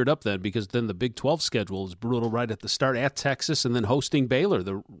get geared up then because then the Big 12 schedule is brutal right at the start at Texas and then hosting Baylor,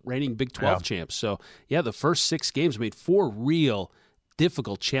 the reigning Big 12 champs. So, yeah, the first 6 games made 4 real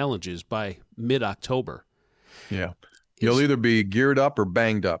difficult challenges by mid-October. Yeah. You'll either be geared up or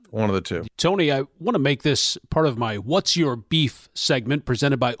banged up, one of the two. Tony, I want to make this part of my What's Your Beef segment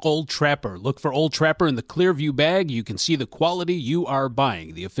presented by Old Trapper. Look for Old Trapper in the Clearview bag. You can see the quality you are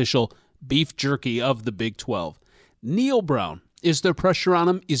buying, the official beef jerky of the Big 12. Neal Brown, is there pressure on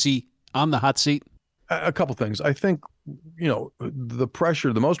him? Is he on the hot seat? A couple things. I think,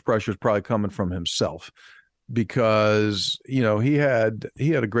 the most pressure is probably coming from himself because, he had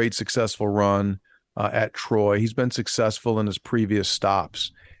a great successful run at Troy. He's been successful in his previous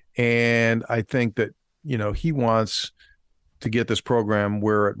stops. And I think that, he wants to get this program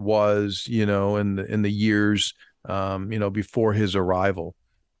where it was, in the years, before his arrival.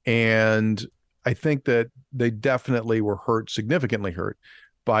 And I think that they definitely were significantly hurt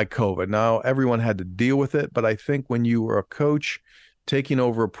by COVID. Now, everyone had to deal with it, but I think when you were a coach taking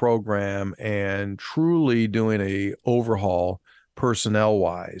over a program and truly doing a overhaul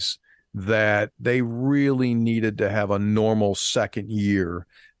personnel-wise, that they really needed to have a normal second year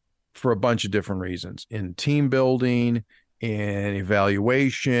for a bunch of different reasons in team building, in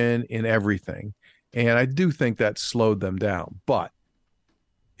evaluation, in everything. And I do think that slowed them down, but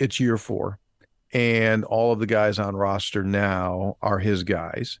it's year 4 and all of the guys on roster now are his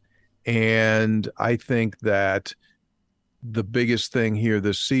guys. And I think that the biggest thing here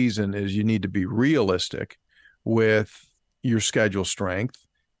this season is you need to be realistic with your schedule strength,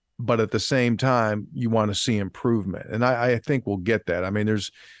 but at the same time, you want to see improvement. And I think we'll get that. I mean,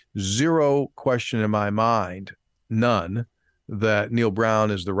 there's zero question in my mind, none, that Neal Brown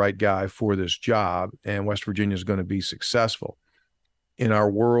is the right guy for this job and West Virginia is going to be successful. In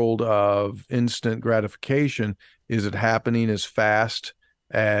our world of instant gratification, is it happening as fast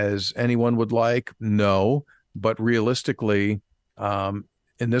as anyone would like? No. But realistically, in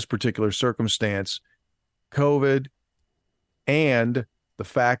this particular circumstance, COVID and the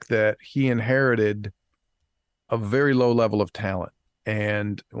fact that he inherited a very low level of talent.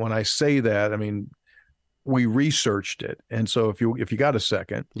 And when I say that, I mean, we researched it. And so if you got a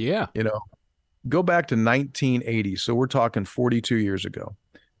second, go back to 1980. So we're talking 42 years ago.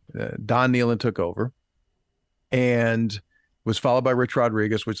 Don Nehlen took over and was followed by Rich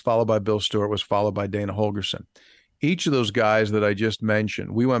Rodriguez, was followed by Bill Stewart, was followed by Dana Holgerson. Each of those guys that I just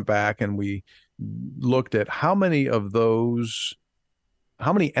mentioned, we went back and we looked at how many NFL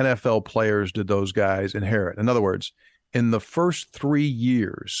players did those guys inherit? In other words, in the first 3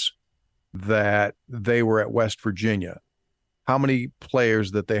 years that they were at West Virginia, how many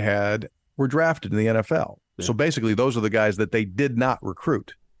players that they had were drafted in the NFL? Yeah. So basically, those are the guys that they did not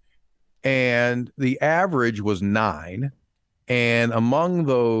recruit. And the average was 9. And among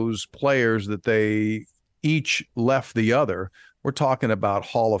those players that they each left the other, we're talking about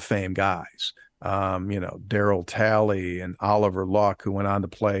Hall of Fame guys. Darryl Talley and Oliver Luck, who went on to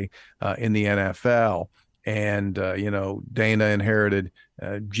play in the NFL. And, Dana inherited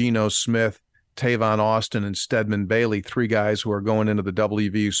Geno Smith, Tavon Austin, and Stedman Bailey, 3 guys who are going into the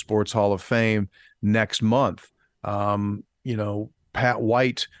WVU Sports Hall of Fame next month. Pat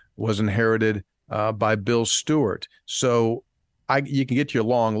White was inherited by Bill Stewart. So you can get your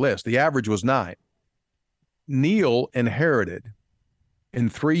long list. The average was 9. Neil inherited, in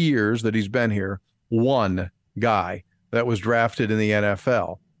 3 years that he's been here, 1 guy that was drafted in the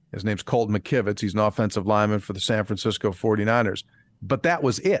NFL. His name's Colton McKivitz. He's an offensive lineman for the San Francisco 49ers. But that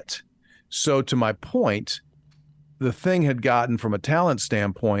was it. So to my point, the thing had gotten, from a talent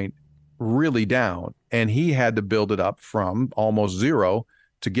standpoint, really down, and he had to build it up from almost 0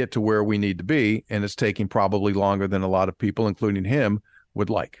 to get to where we need to be, and it's taking probably longer than a lot of people, including him, would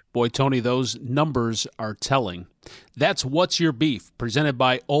like. Boy, Tony, those numbers are telling. That's What's Your Beef, presented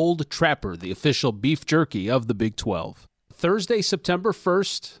by Old Trapper, the official beef jerky of the Big 12. Thursday, September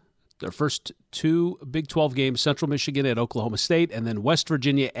 1st, their first 2 Big 12 games, Central Michigan at Oklahoma State, and then West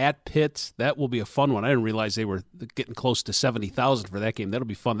Virginia at Pitt. That will be a fun one. I didn't realize they were getting close to 70,000 for that game. That'll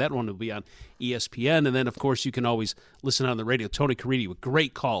be fun. That one will be on ESPN. And then, of course, you can always listen on the radio. Tony Caridi with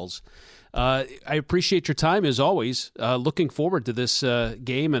great calls. I appreciate your time, as always. Looking forward to this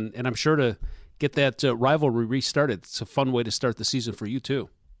game, and I'm sure to get that rivalry restarted. It's a fun way to start the season for you, too.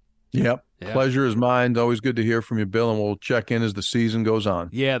 Yep. Yeah. Pleasure is mine. Always good to hear from you, Bill, and we'll check in as the season goes on.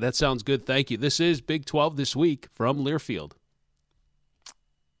 Yeah, that sounds good. Thank you. This is Big 12 This Week from Learfield.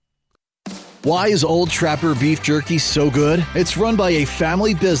 Why is Old Trapper beef jerky so good? It's run by a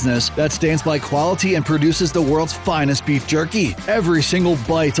family business that stands by quality and produces the world's finest beef jerky. Every single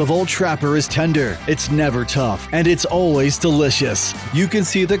bite of Old Trapper is tender, it's never tough, and it's always delicious. You can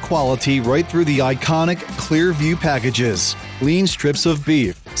see the quality right through the iconic Clearview packages. Lean strips of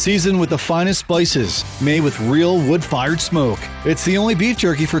beef, seasoned with the finest spices, made with real wood-fired smoke. It's the only beef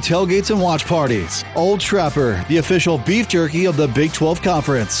jerky for tailgates and watch parties. Old Trapper, the official beef jerky of the Big 12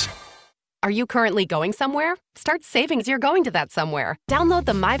 Conference. Are you currently going somewhere? Start saving as you're going to that somewhere. Download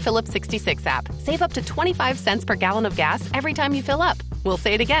the My Phillips 66 app. Save up to 25 cents per gallon of gas every time you fill up. We'll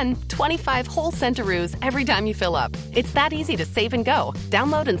say it again, 25 whole centaroos every time you fill up. It's that easy to save and go.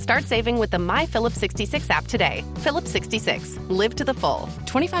 Download and start saving with the My Phillips 66 app today. Phillips 66. Live to the full.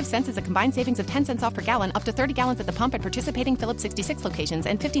 25 cents is a combined savings of 10 cents off per gallon, up to 30 gallons at the pump at participating Phillips 66 locations,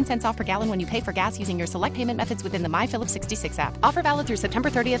 and 15 cents off per gallon when you pay for gas using your select payment methods within the My Phillips 66 app. Offer valid through September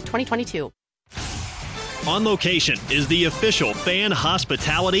 30th, 2022. On Location is the official fan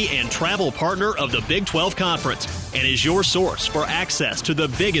hospitality and travel partner of the Big 12 Conference and is your source for access to the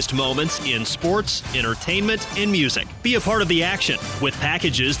biggest moments in sports, entertainment, and music. Be a part of the action with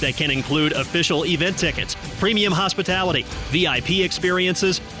packages that can include official event tickets, premium hospitality, VIP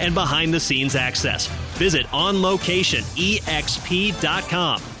experiences, and behind-the-scenes access. Visit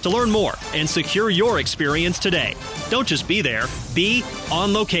OnLocationEXP.com to learn more and secure your experience today. Don't just be there, be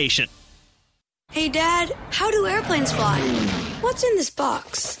on location. Hey, Dad, how do airplanes fly? What's in this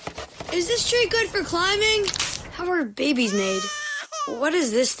box? Is this tree good for climbing? How are babies made? What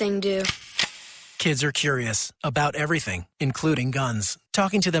does this thing do? Kids are curious about everything, including guns.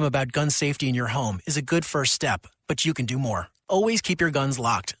 Talking to them about gun safety in your home is a good first step, but you can do more. Always keep your guns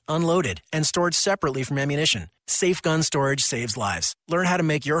locked, unloaded, and stored separately from ammunition. Safe gun storage saves lives. Learn how to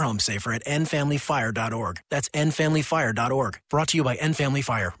make your home safer at endfamilyfire.org. That's endfamilyfire.org. Brought to you by End Family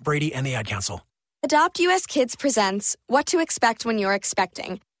Fire, Brady, and the Ad Council. Adopt US Kids presents What to Expect When You're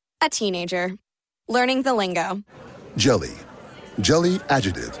Expecting a Teenager. Learning the lingo. Jelly. Jelly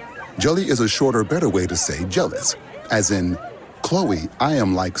adjective. Jelly is a shorter, better way to say jealous. As in, Chloe, I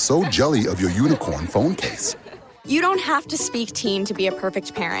am like so jelly of your unicorn phone case. You don't have to speak teen to be a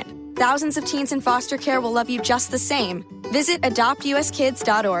perfect parent. Thousands of teens in foster care will love you just the same. Visit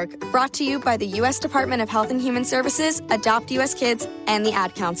adoptuskids.org. Brought to you by the U.S. Department of Health and Human Services, Adopt US Kids, and the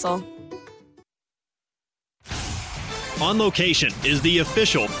Ad Council. On Location is the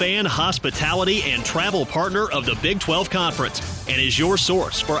official fan hospitality and travel partner of the Big 12 Conference and is your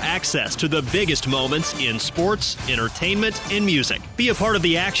source for access to the biggest moments in sports, entertainment, and music. Be a part of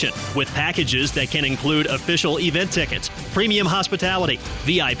the action with packages that can include official event tickets, premium hospitality,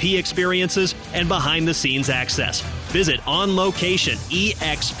 VIP experiences, and behind-the-scenes access. Visit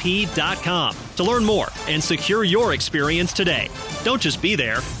OnLocationEXP.com to learn more and secure your experience today. Don't just be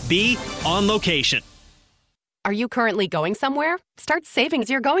there, be on location. Are you currently going somewhere? Start saving as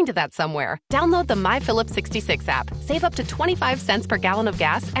you're going to that somewhere. Download the My Phillips 66 app. Save up to 25 cents per gallon of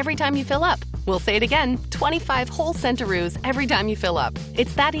gas every time you fill up. We'll say it again, 25 whole centaroos every time you fill up.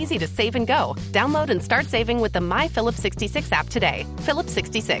 It's that easy to save and go. Download and start saving with the My Phillips 66 app today. Phillips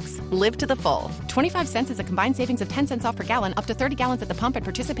 66. Live to the full. 25 cents is a combined savings of 10 cents off per gallon, up to 30 gallons at the pump at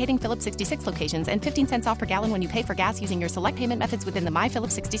participating Phillips 66 locations, and 15 cents off per gallon when you pay for gas using your select payment methods within the My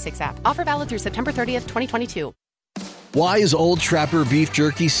Phillips 66 app. Offer valid through September 30th, 2022. Why is Old Trapper Beef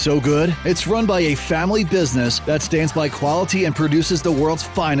Jerky so good? It's run by a family business that stands by quality and produces the world's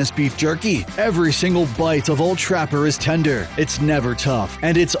finest beef jerky. Every single bite of Old Trapper is tender, it's never tough,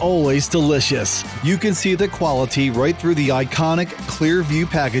 and it's always delicious. You can see the quality right through the iconic Clearview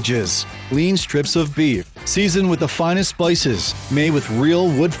packages. Lean strips of beef, seasoned with the finest spices, made with real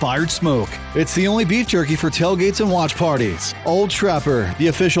wood-fired smoke. It's the only beef jerky for tailgates and watch parties. Old Trapper, the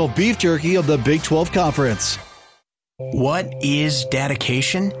official beef jerky of the Big 12 Conference. What is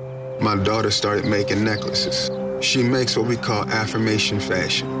dedication? My daughter started making necklaces. She makes what we call affirmation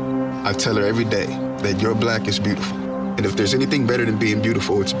fashion. I tell her every day that your black is beautiful. And if there's anything better than being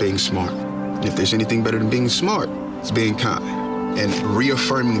beautiful, it's being smart. And if there's anything better than being smart, it's being kind. And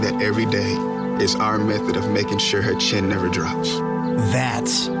reaffirming that every day is our method of making sure her chin never drops.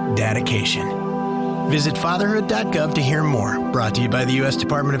 That's dedication. Visit fatherhood.gov to hear more. Brought to you by the U.S.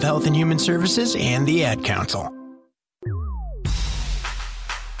 Department of Health and Human Services and the Ad Council.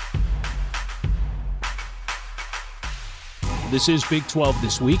 This is Big 12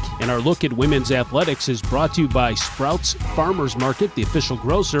 This Week, and our look at women's athletics is brought to you by Sprouts Farmers Market, the official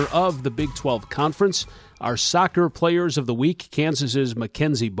grocer of the Big 12 Conference. Our soccer players of the week, Kansas's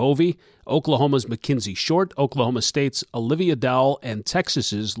Mackenzie Bovey, Oklahoma's Mackenzie Short, Oklahoma State's Olivia Dowell, and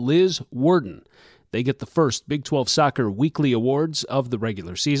Texas's Liz Worden. They get the first Big 12 Soccer Weekly Awards of the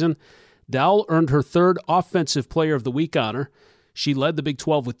regular season. Dowell earned her third Offensive Player of the Week honor. She led the Big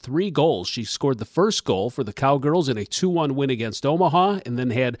 12 with 3 goals. She scored the first goal for the Cowgirls in a 2-1 win against Omaha, and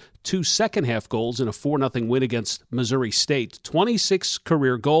then had 2 second-half goals in a 4-0 win against Missouri State. 26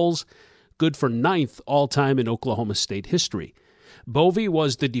 career goals, good for 9th all-time in Oklahoma State history. Bovey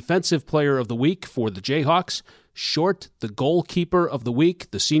was the Defensive Player of the Week for the Jayhawks. Short, the Goalkeeper of the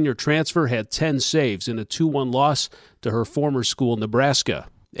Week. The senior transfer had 10 saves in a 2-1 loss to her former school, Nebraska.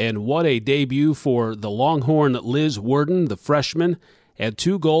 And what a debut for the Longhorn Liz Worden, the freshman. Had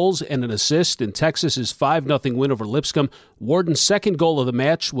 2 goals and an assist in Texas's 5-0 win over Lipscomb. Worden's second goal of the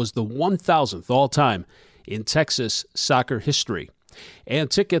match was the 1,000th all-time in Texas soccer history.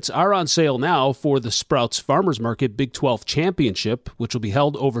 And tickets are on sale now for the Sprouts Farmers Market Big 12 Championship, which will be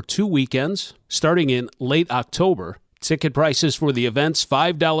held over 2 weekends, starting in late October. Ticket prices for the events,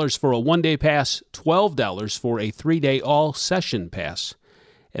 $5 for a one-day pass, $12 for a 3-day all-session pass.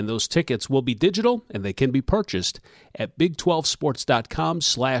 And those tickets will be digital, and they can be purchased at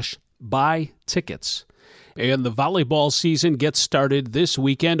big12sports.com/buy tickets. And the volleyball season gets started this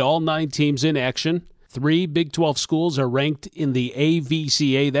weekend. All 9 teams in action. 3 Big 12 schools are ranked in the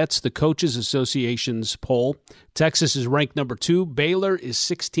AVCA. That's the Coaches Association's poll. Texas is ranked number 2. Baylor is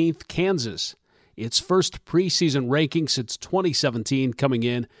 16th. Kansas, its first preseason ranking since 2017, coming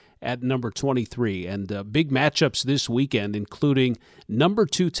in at number 23. And big matchups this weekend, including number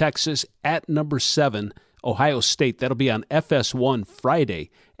 2 Texas at number 7 Ohio State. That'll be on FS1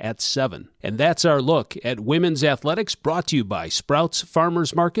 Friday at 7. And that's our look at women's athletics, brought to you by Sprouts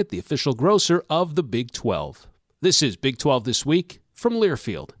Farmers Market, the official grocer of the Big 12. This is Big 12 This Week from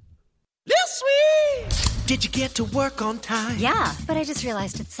Learfield. Little Sweet! Did you get to work on time? Yeah, but I just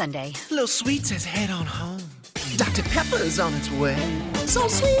realized it's Sunday. Little Sweet says head on home. Dr. Pepper's on its way. So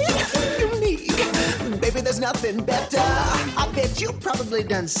sweet, unique. Baby, there's nothing better. I bet you probably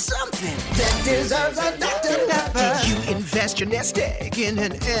done something that deserves a Dr. Pepper. Did you invest your nest egg in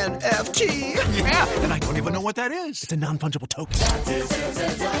an NFT? Yeah, and I don't even know what that is. It's a non-fungible token. That deserves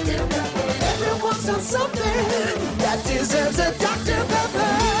a Dr. Pepper. Everyone's done something that deserves a Dr.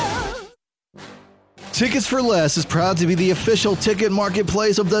 Pepper. Tickets for Less is proud to be the official ticket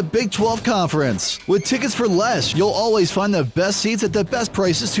marketplace of the Big 12 Conference. With Tickets for Less, you'll always find the best seats at the best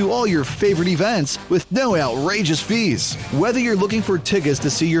prices to all your favorite events with no outrageous fees. Whether you're looking for tickets to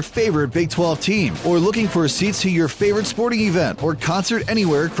see your favorite Big 12 team or looking for seats to your favorite sporting event or concert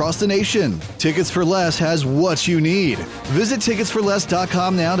anywhere across the nation, Tickets for Less has what you need. Visit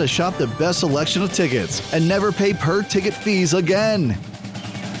ticketsforless.com now to shop the best selection of tickets and never pay per ticket fees again.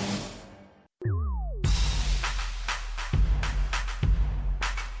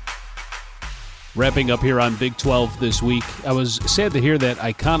 Wrapping up here on Big 12 This Week, I was sad to hear that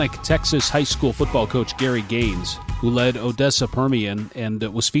iconic Texas high school football coach Gary Gaines, who led Odessa Permian and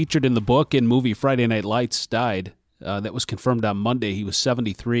was featured in the book and movie Friday Night Lights, died. that was confirmed on Monday. He was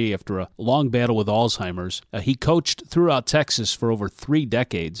 73 after a long battle with Alzheimer's. He coached throughout Texas for over 3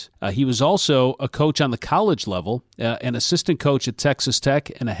 decades. He was also a coach on the college level, an assistant coach at Texas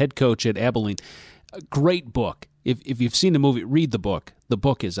Tech, and a head coach at Abilene. A great book. If you've seen the movie, read the book. The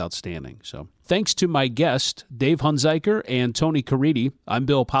book is outstanding. So thanks to my guest, Dave Hunziker and Tony Caridi. I'm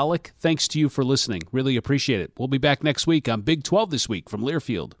Bill Pollack. Thanks to you for listening. Really appreciate it. We'll be back next week on Big 12 This Week from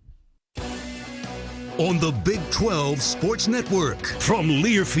Learfield. On the Big 12 Sports Network. From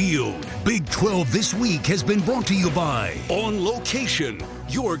Learfield, Big 12 This Week has been brought to you by On Location,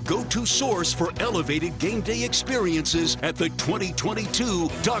 your go-to source for elevated game day experiences at the 2022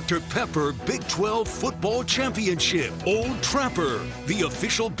 Dr. Pepper Big 12 Football Championship. Old Trapper, the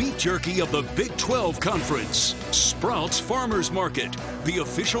official beef jerky of the Big 12 Conference. Sprouts Farmers Market, the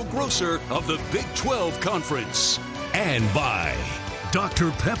official grocer of the Big 12 Conference. And by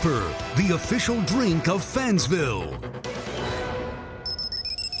Dr. Pepper, the official drink of Fansville.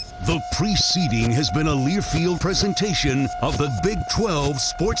 The preceding has been a Learfield presentation of the Big 12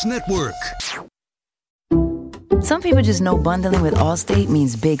 Sports Network. Some people just know bundling with Allstate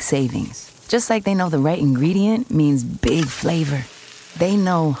means big savings. Just like they know the right ingredient means big flavor. They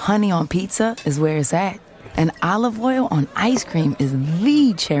know honey on pizza is where it's at. And olive oil on ice cream is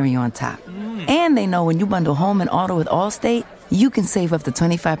the cherry on top. And they know when you bundle home and auto with Allstate, you can save up to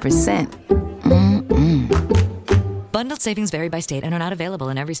 25%. Bundled savings vary by state and are not available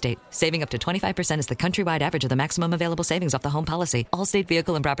in every state. Saving up to 25% is the countrywide average of the maximum available savings off the home policy. Allstate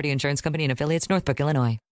Vehicle and Property Insurance Company and affiliates, Northbrook, Illinois.